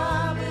like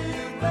I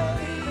believe,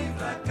 baby,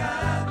 like I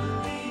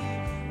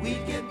believe, we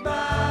get by.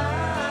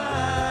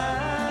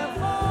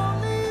 If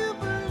only you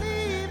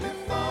believe,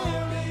 if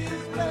only you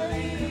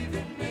believe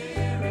in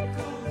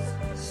miracles,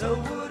 so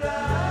would I.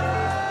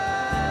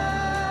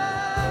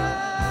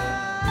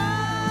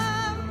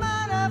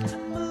 Might have to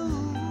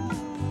move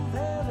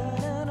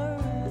heaven and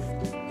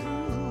earth to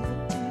prove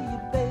it to you,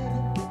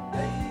 baby,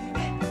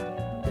 baby.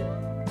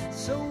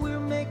 So we're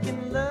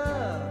making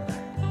love.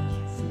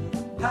 You feel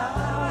the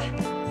power, I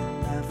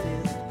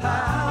feel the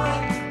power,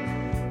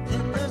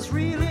 and there's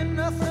really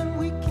nothing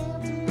we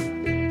can't do.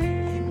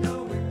 You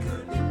know we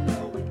could, you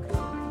know we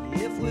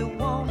could, if we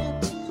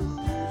wanted to.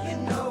 You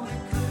know we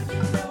could,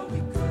 you know we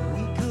could.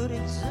 We could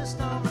exist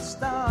on the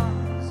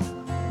stars.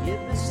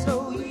 It'd be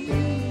so easy.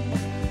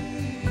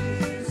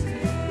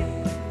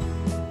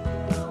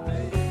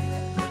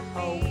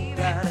 All we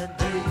gotta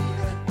do,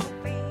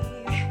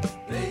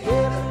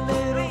 get a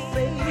little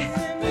faith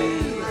in me.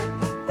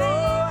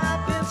 Oh,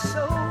 I've been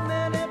so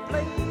many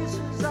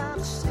places,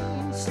 I've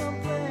seen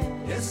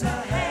something. Yes, I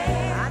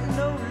have. I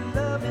know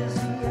love is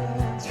the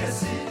answer.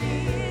 Yes, it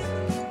is.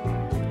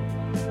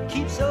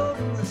 Keeps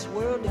holding this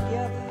world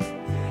together.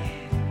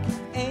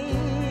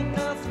 Ain't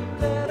nothing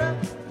better,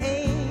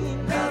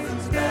 ain't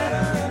nothing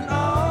better than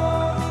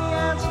all the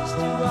answers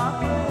to our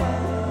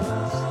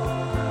prayers.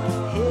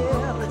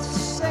 Hell, it's the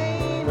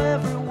same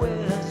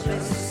everywhere. It's the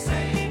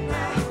same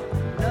now.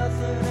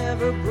 Nothing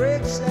ever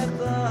breaks at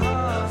the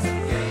heart.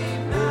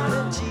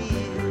 Really,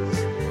 Jesus.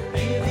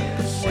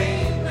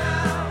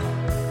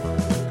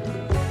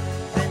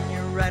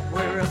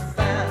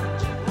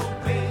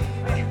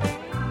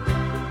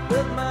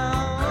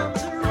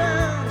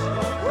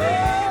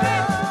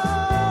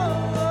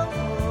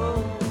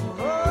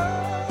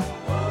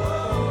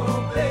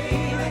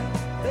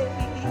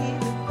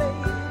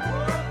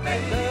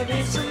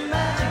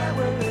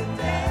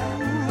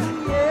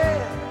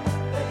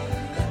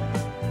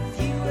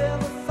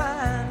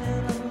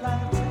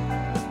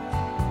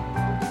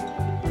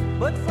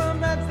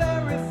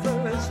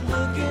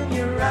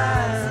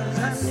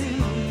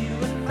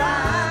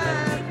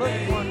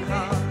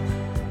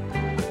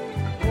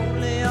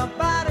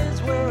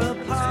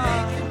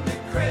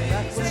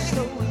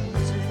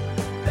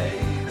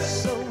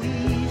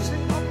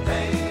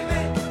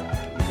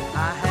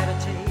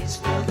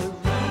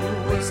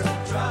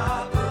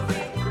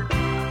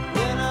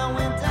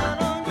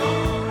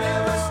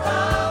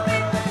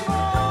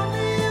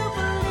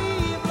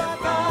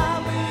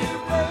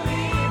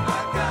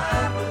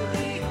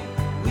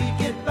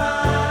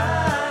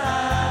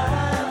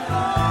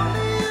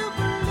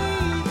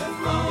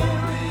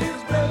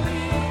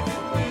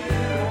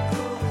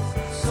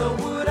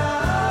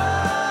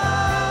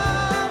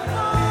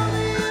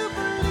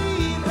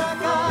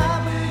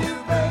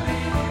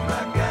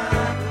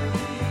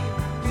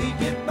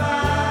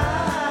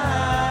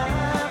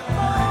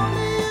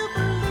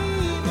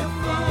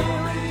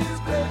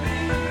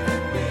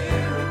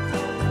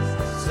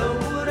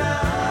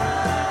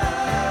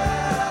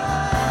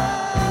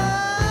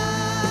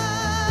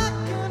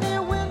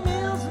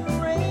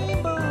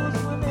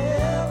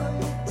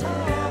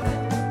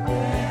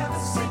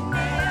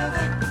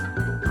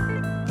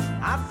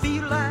 I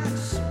feel like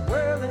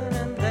swirling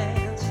and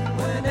dancing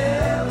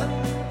whenever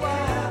you're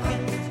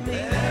walking with me.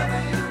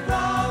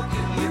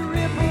 You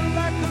ripple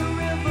like a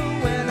river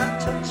when I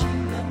touch you.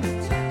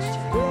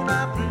 When I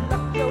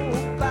pluck your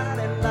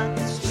body like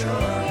a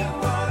string.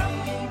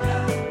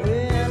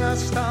 When I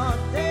start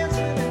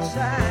dancing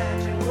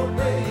inside you, oh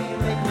baby,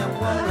 make me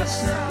wanna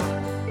sing.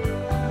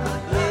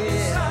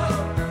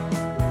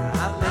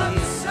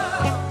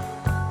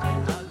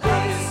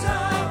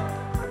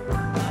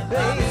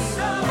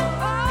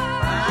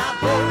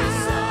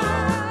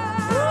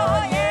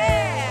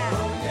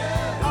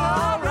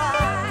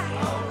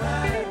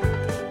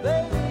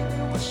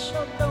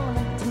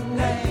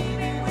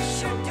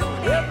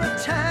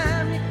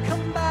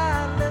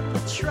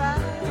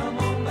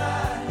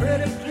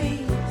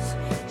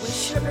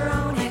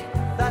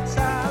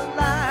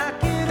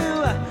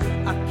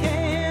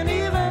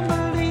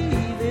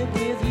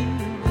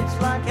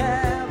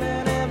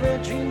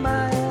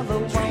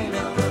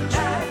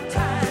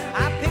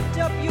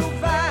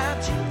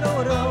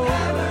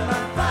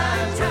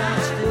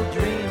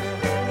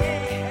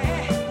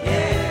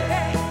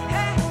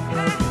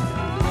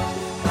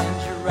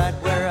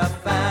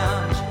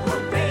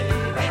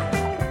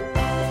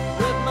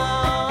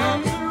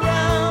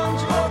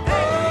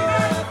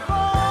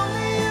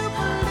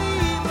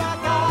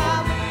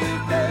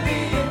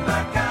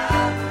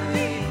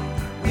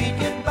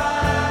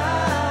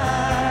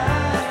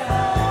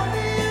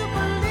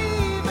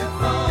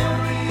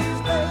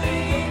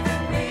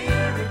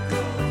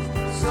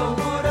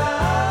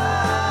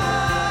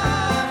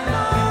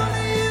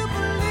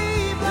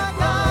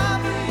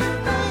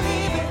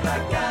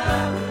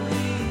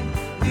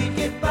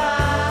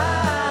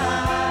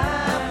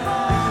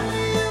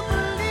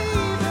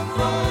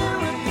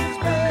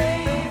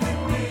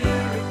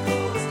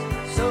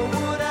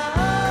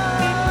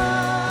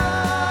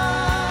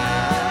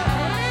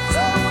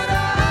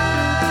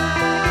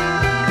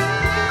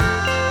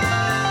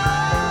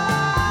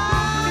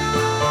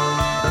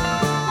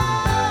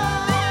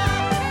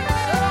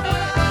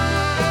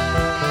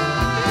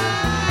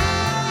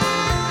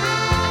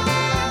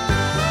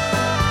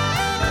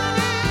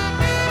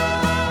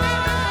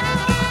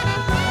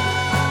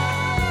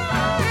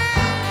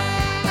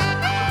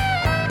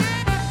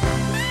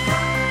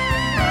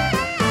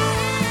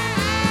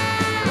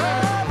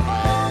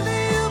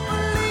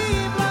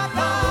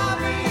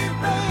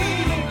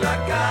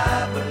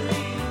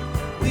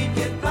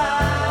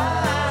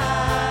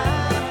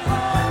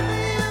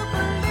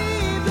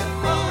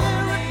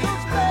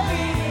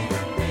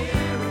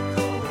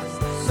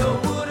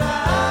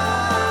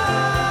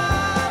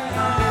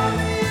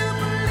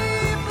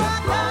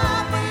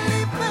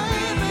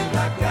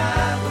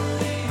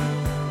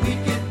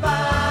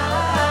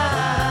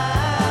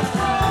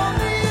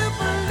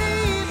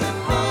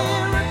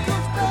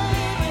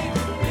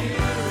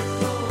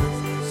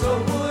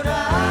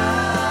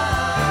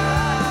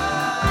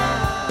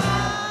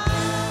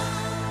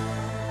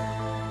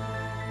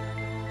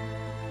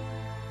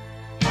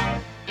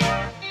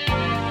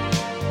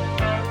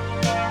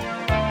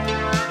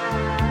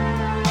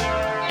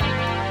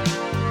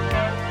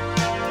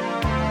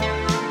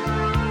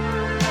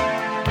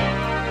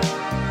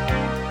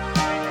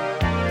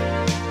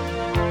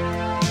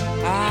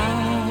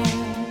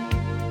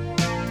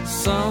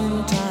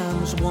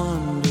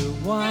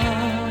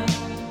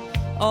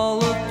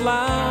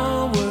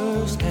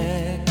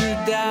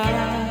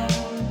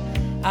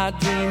 I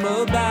dream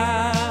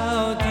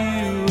about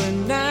you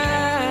and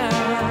now.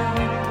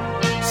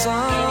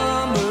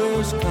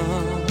 Summer's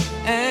come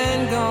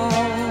and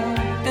gone,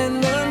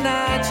 and the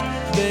nights,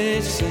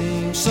 they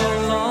seem so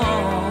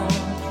long.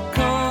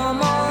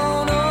 Come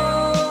on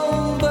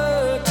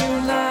over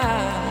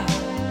tonight.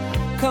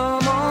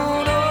 Come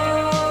on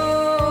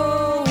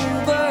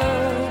over.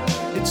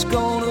 It's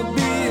gonna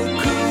be a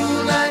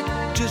cool night.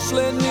 Just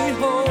let me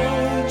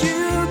hold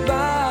you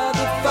by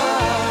the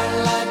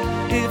firelight.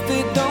 If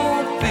it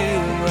don't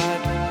feel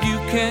right, you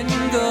can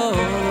go.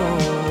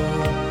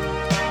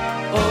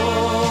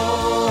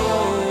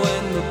 Oh,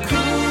 and the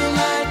cool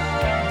night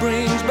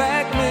brings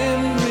back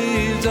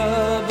memories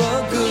of a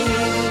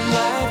good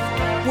life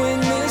when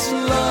this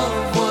love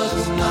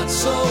was not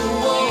so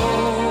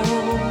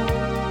old.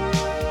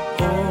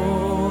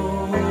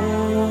 Oh,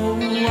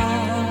 I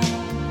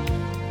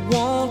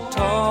won't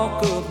talk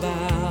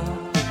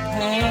about the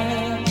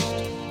past,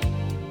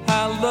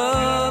 how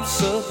love's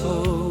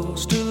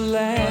supposed to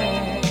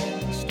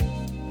last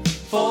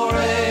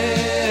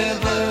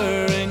forever,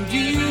 and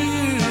you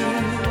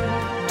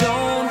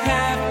don't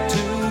have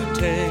to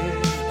take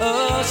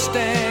a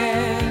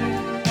stand,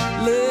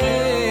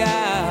 lay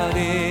out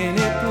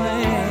any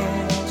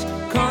plans.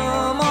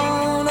 Come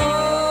on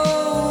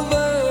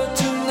over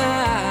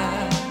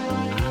tonight.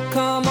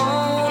 Come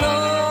on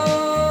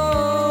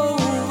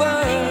over.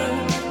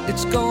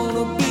 It's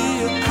gonna be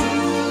a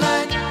cool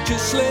night.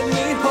 Just let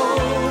me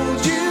hold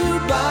you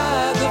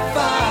by the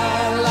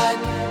firelight.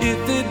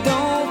 If it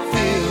don't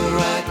feel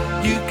right,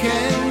 you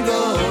can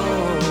go.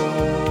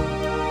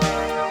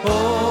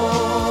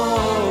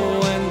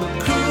 Oh, and the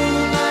cool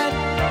night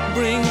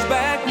brings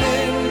back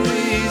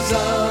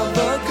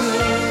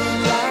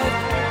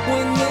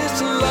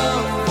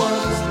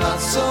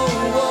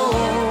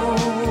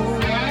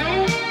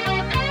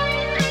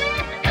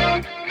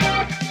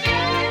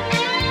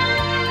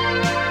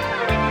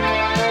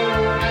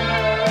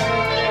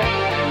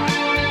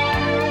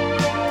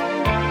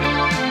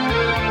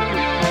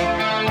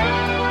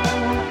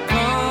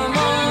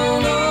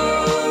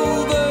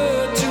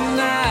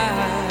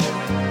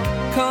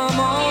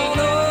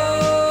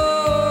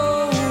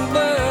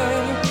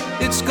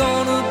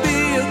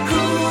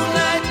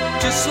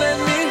just let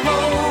me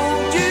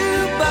hold you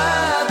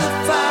by the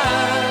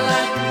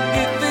firelight.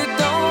 If it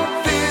don't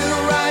feel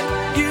right,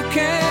 you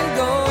can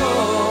go.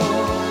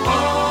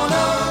 On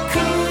a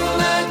cool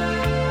night,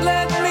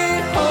 let me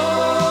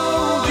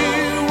hold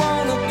you.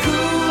 On a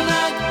cool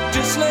night,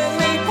 just let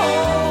me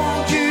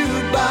hold you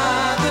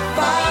by the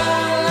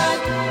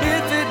firelight.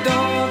 If it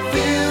don't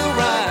feel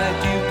right,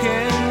 you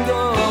can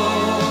go.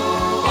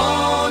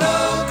 On a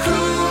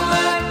cool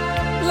night,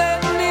 let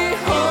me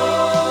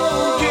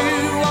hold you.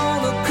 On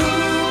a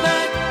cool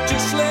night,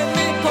 just let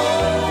me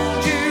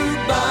hold you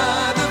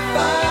by the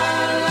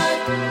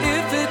firelight.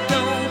 If it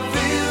don't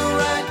feel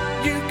right,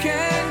 you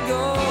can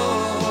go.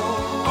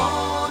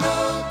 On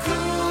a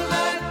cool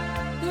night,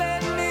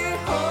 let me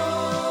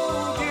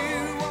hold you.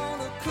 On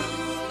a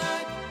cool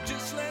night,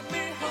 just let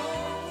me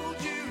hold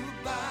you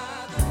by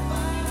the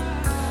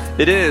firelight.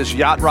 It is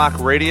Yacht Rock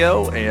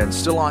Radio and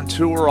still on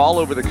tour all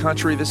over the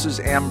country. This is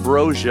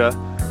Ambrosia,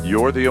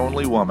 You're the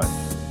Only Woman.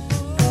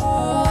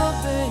 Oh,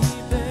 baby.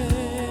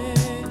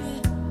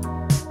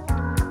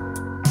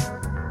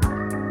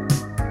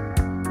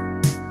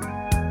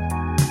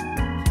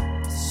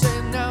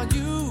 Say now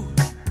you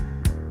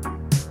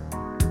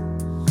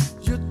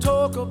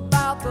talk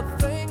about the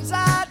things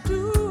I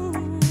do,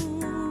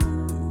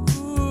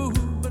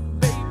 but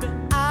baby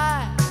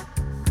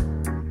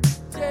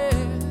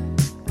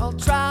I'll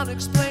try and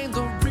explain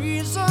the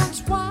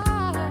reasons why.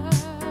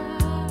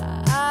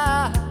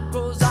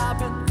 'Cause I've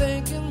been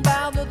thinking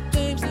about the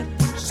things that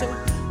you said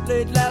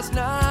late last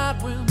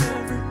night, when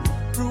every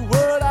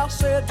word I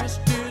said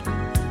just didn't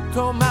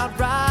come out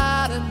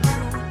right, and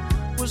you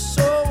were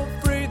so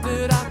afraid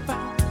that I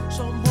found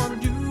someone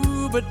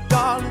new. But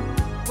darling,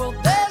 well,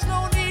 there's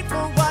no need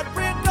for what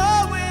we're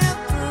going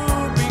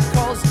through,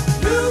 because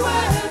you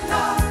and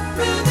I've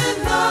been in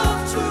love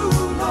too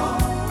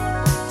long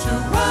to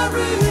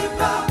worry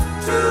about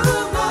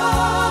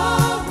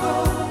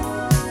tomorrow.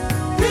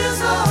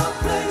 Here's a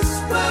place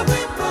where we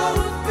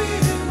both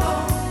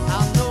belong.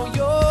 I know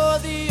you're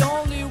the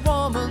only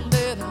woman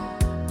that I'm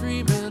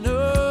dreaming of.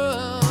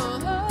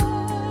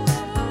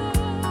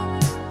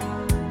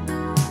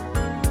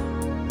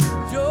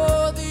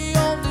 You're the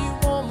only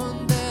woman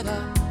that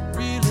I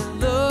really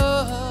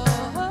love.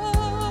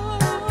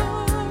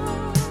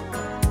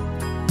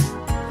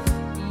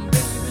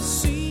 Baby,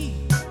 see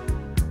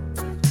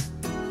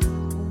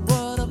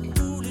what a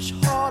foolish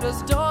heart has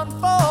done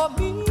for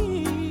me.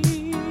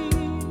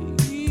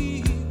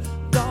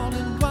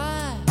 Darling,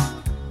 why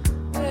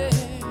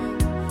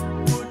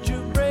would you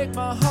break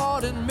my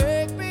heart and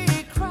make me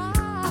cry?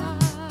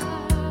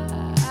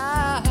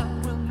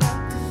 When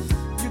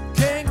you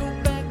can't go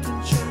back and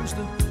change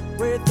the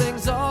way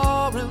things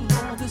are, and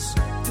all this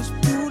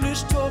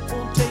foolish talk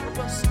won't take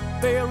us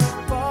very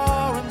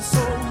far. And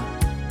so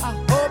I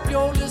hope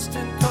you're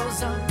listening,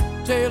 'cause I'm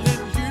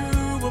telling you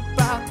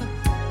about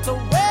the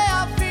way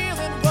I feel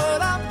and what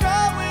I'm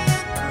going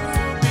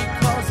through,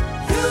 because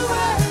you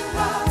and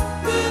I've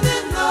been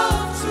in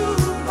love too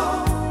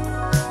long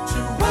to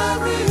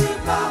worry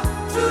about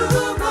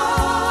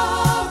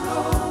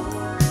tomorrow.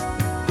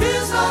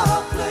 Here's a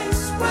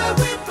place where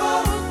we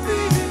both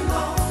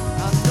belong.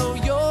 I know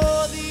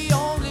you're the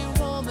only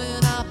woman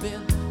I've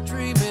been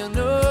dreaming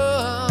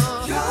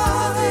of.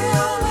 You're the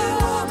only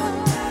woman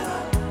that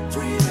I'm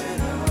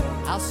dreaming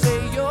of. I'll say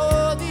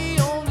you're the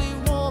only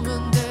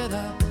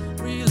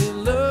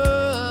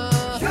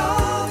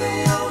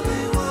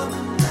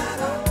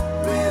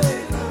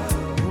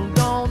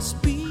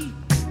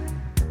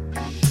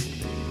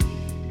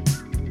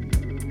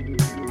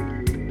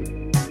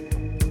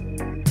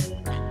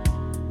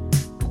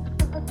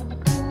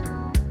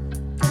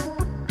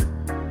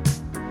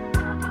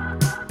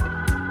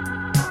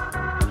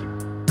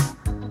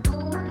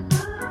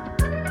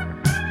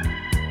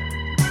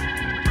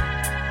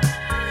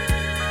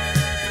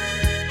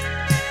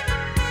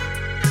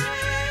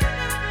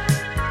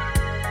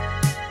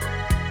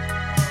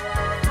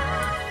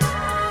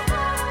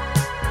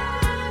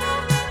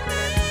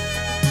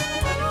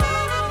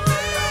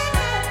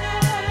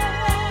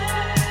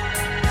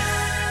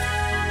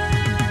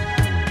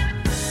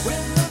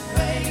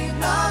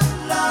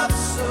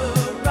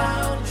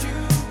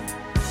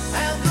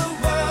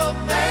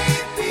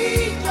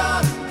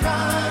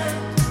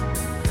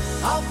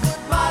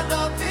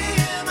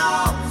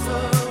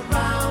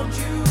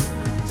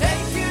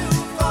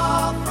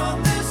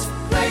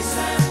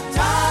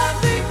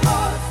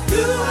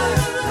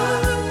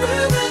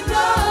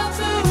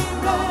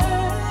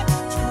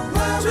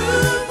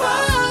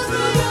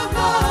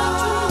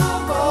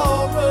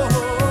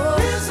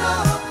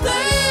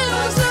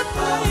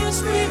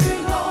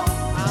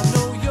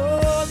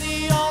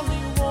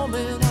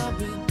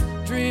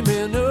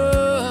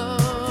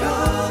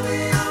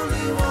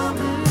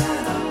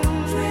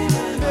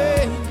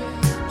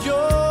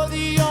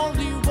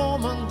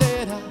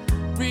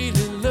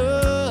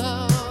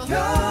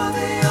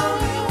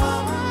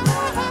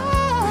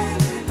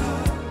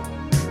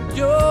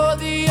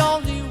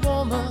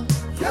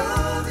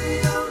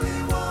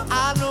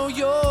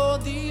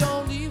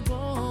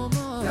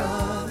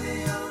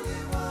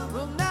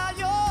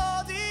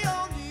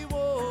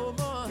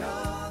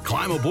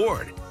Climb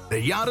aboard.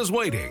 The yacht is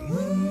waiting.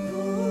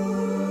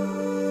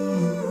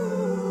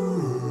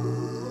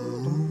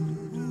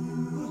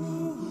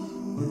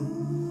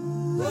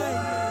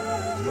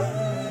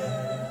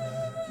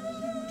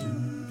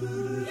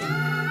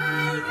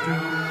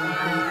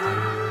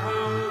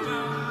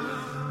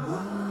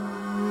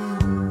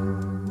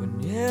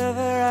 Whenever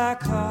I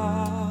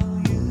call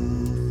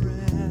you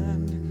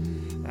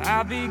friend,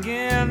 I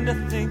begin to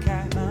think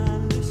I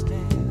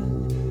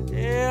understand.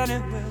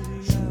 Anywhere we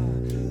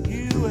are,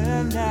 you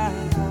and I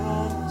have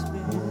always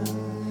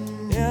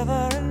been.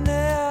 Ever and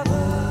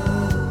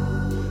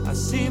ever, I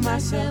see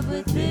myself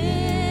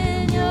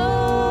within your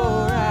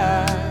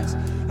eyes,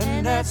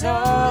 and that's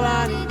all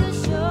I need to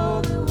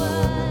show the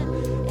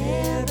world.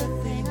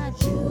 Everything I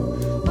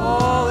do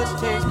always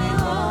takes me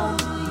home.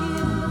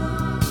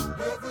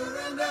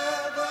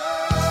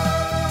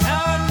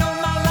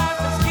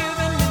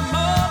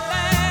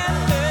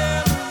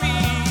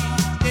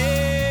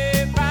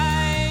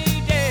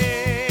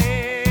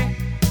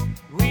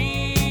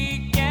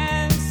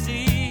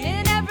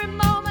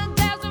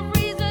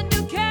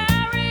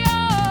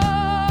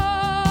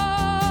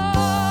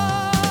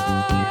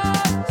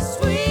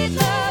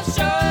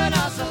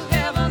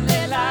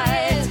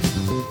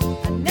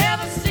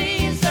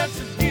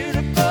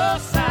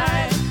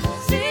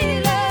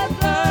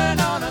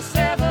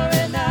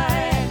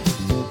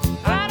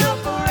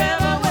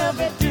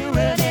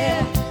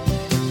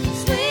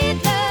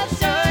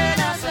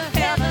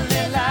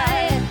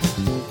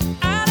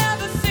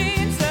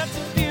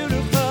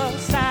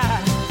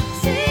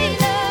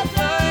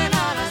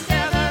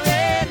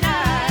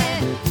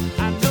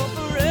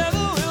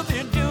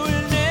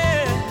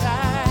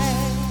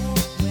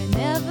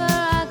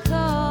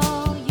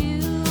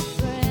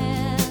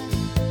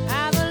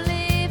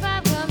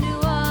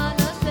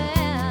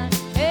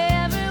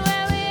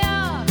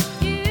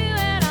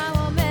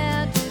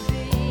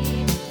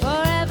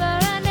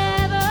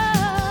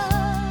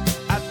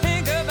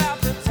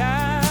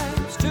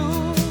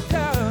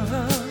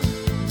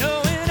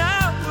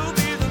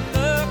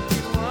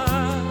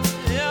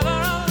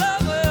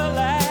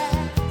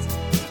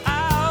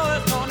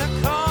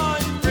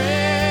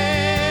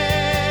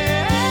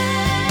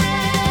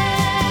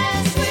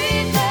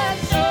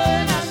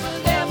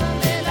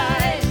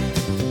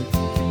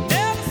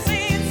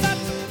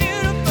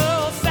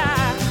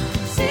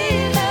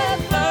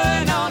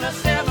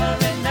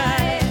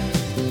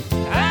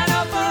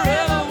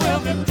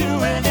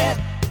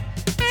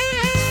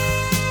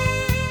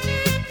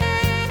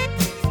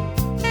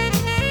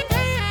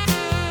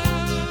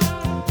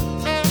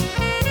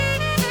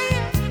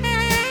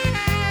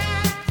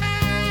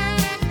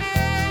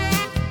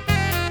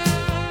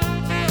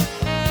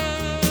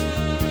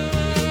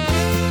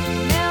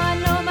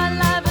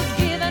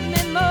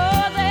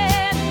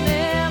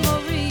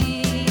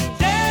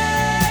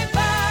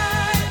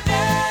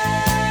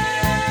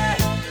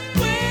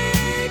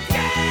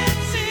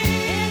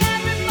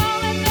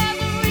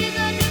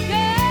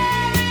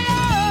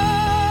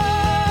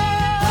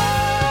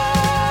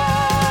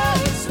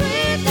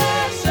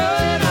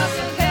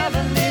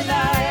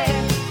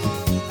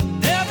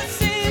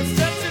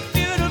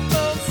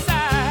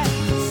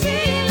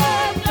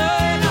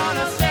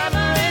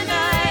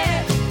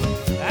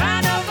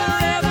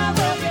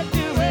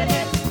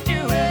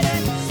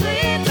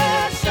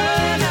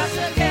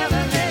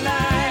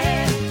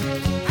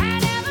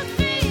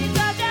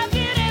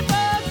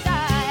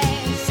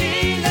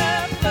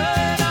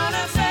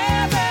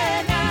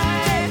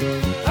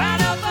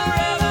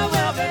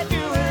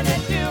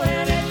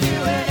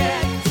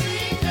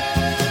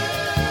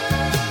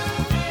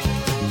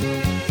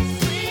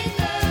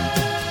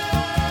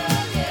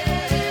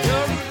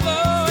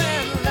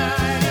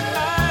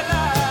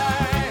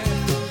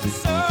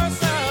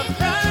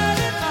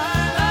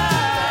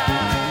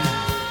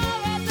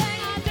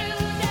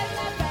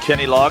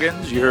 Kenny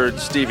Loggins. You heard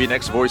Stevie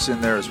Nicks' voice in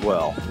there as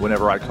well,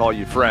 Whenever I Call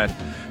You Friend.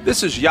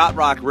 This is Yacht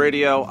Rock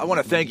Radio. I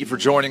want to thank you for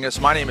joining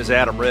us. My name is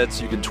Adam Ritz.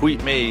 You can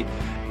tweet me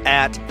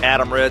at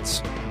Adam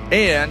Ritz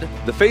and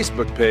the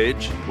Facebook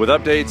page with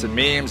updates and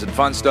memes and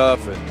fun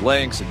stuff and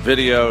links and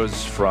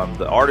videos from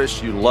the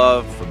artists you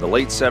love from the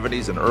late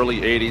 70s and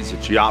early 80s.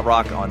 It's Yacht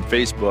Rock on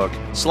Facebook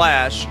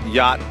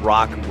 /Yacht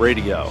Rock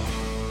Radio.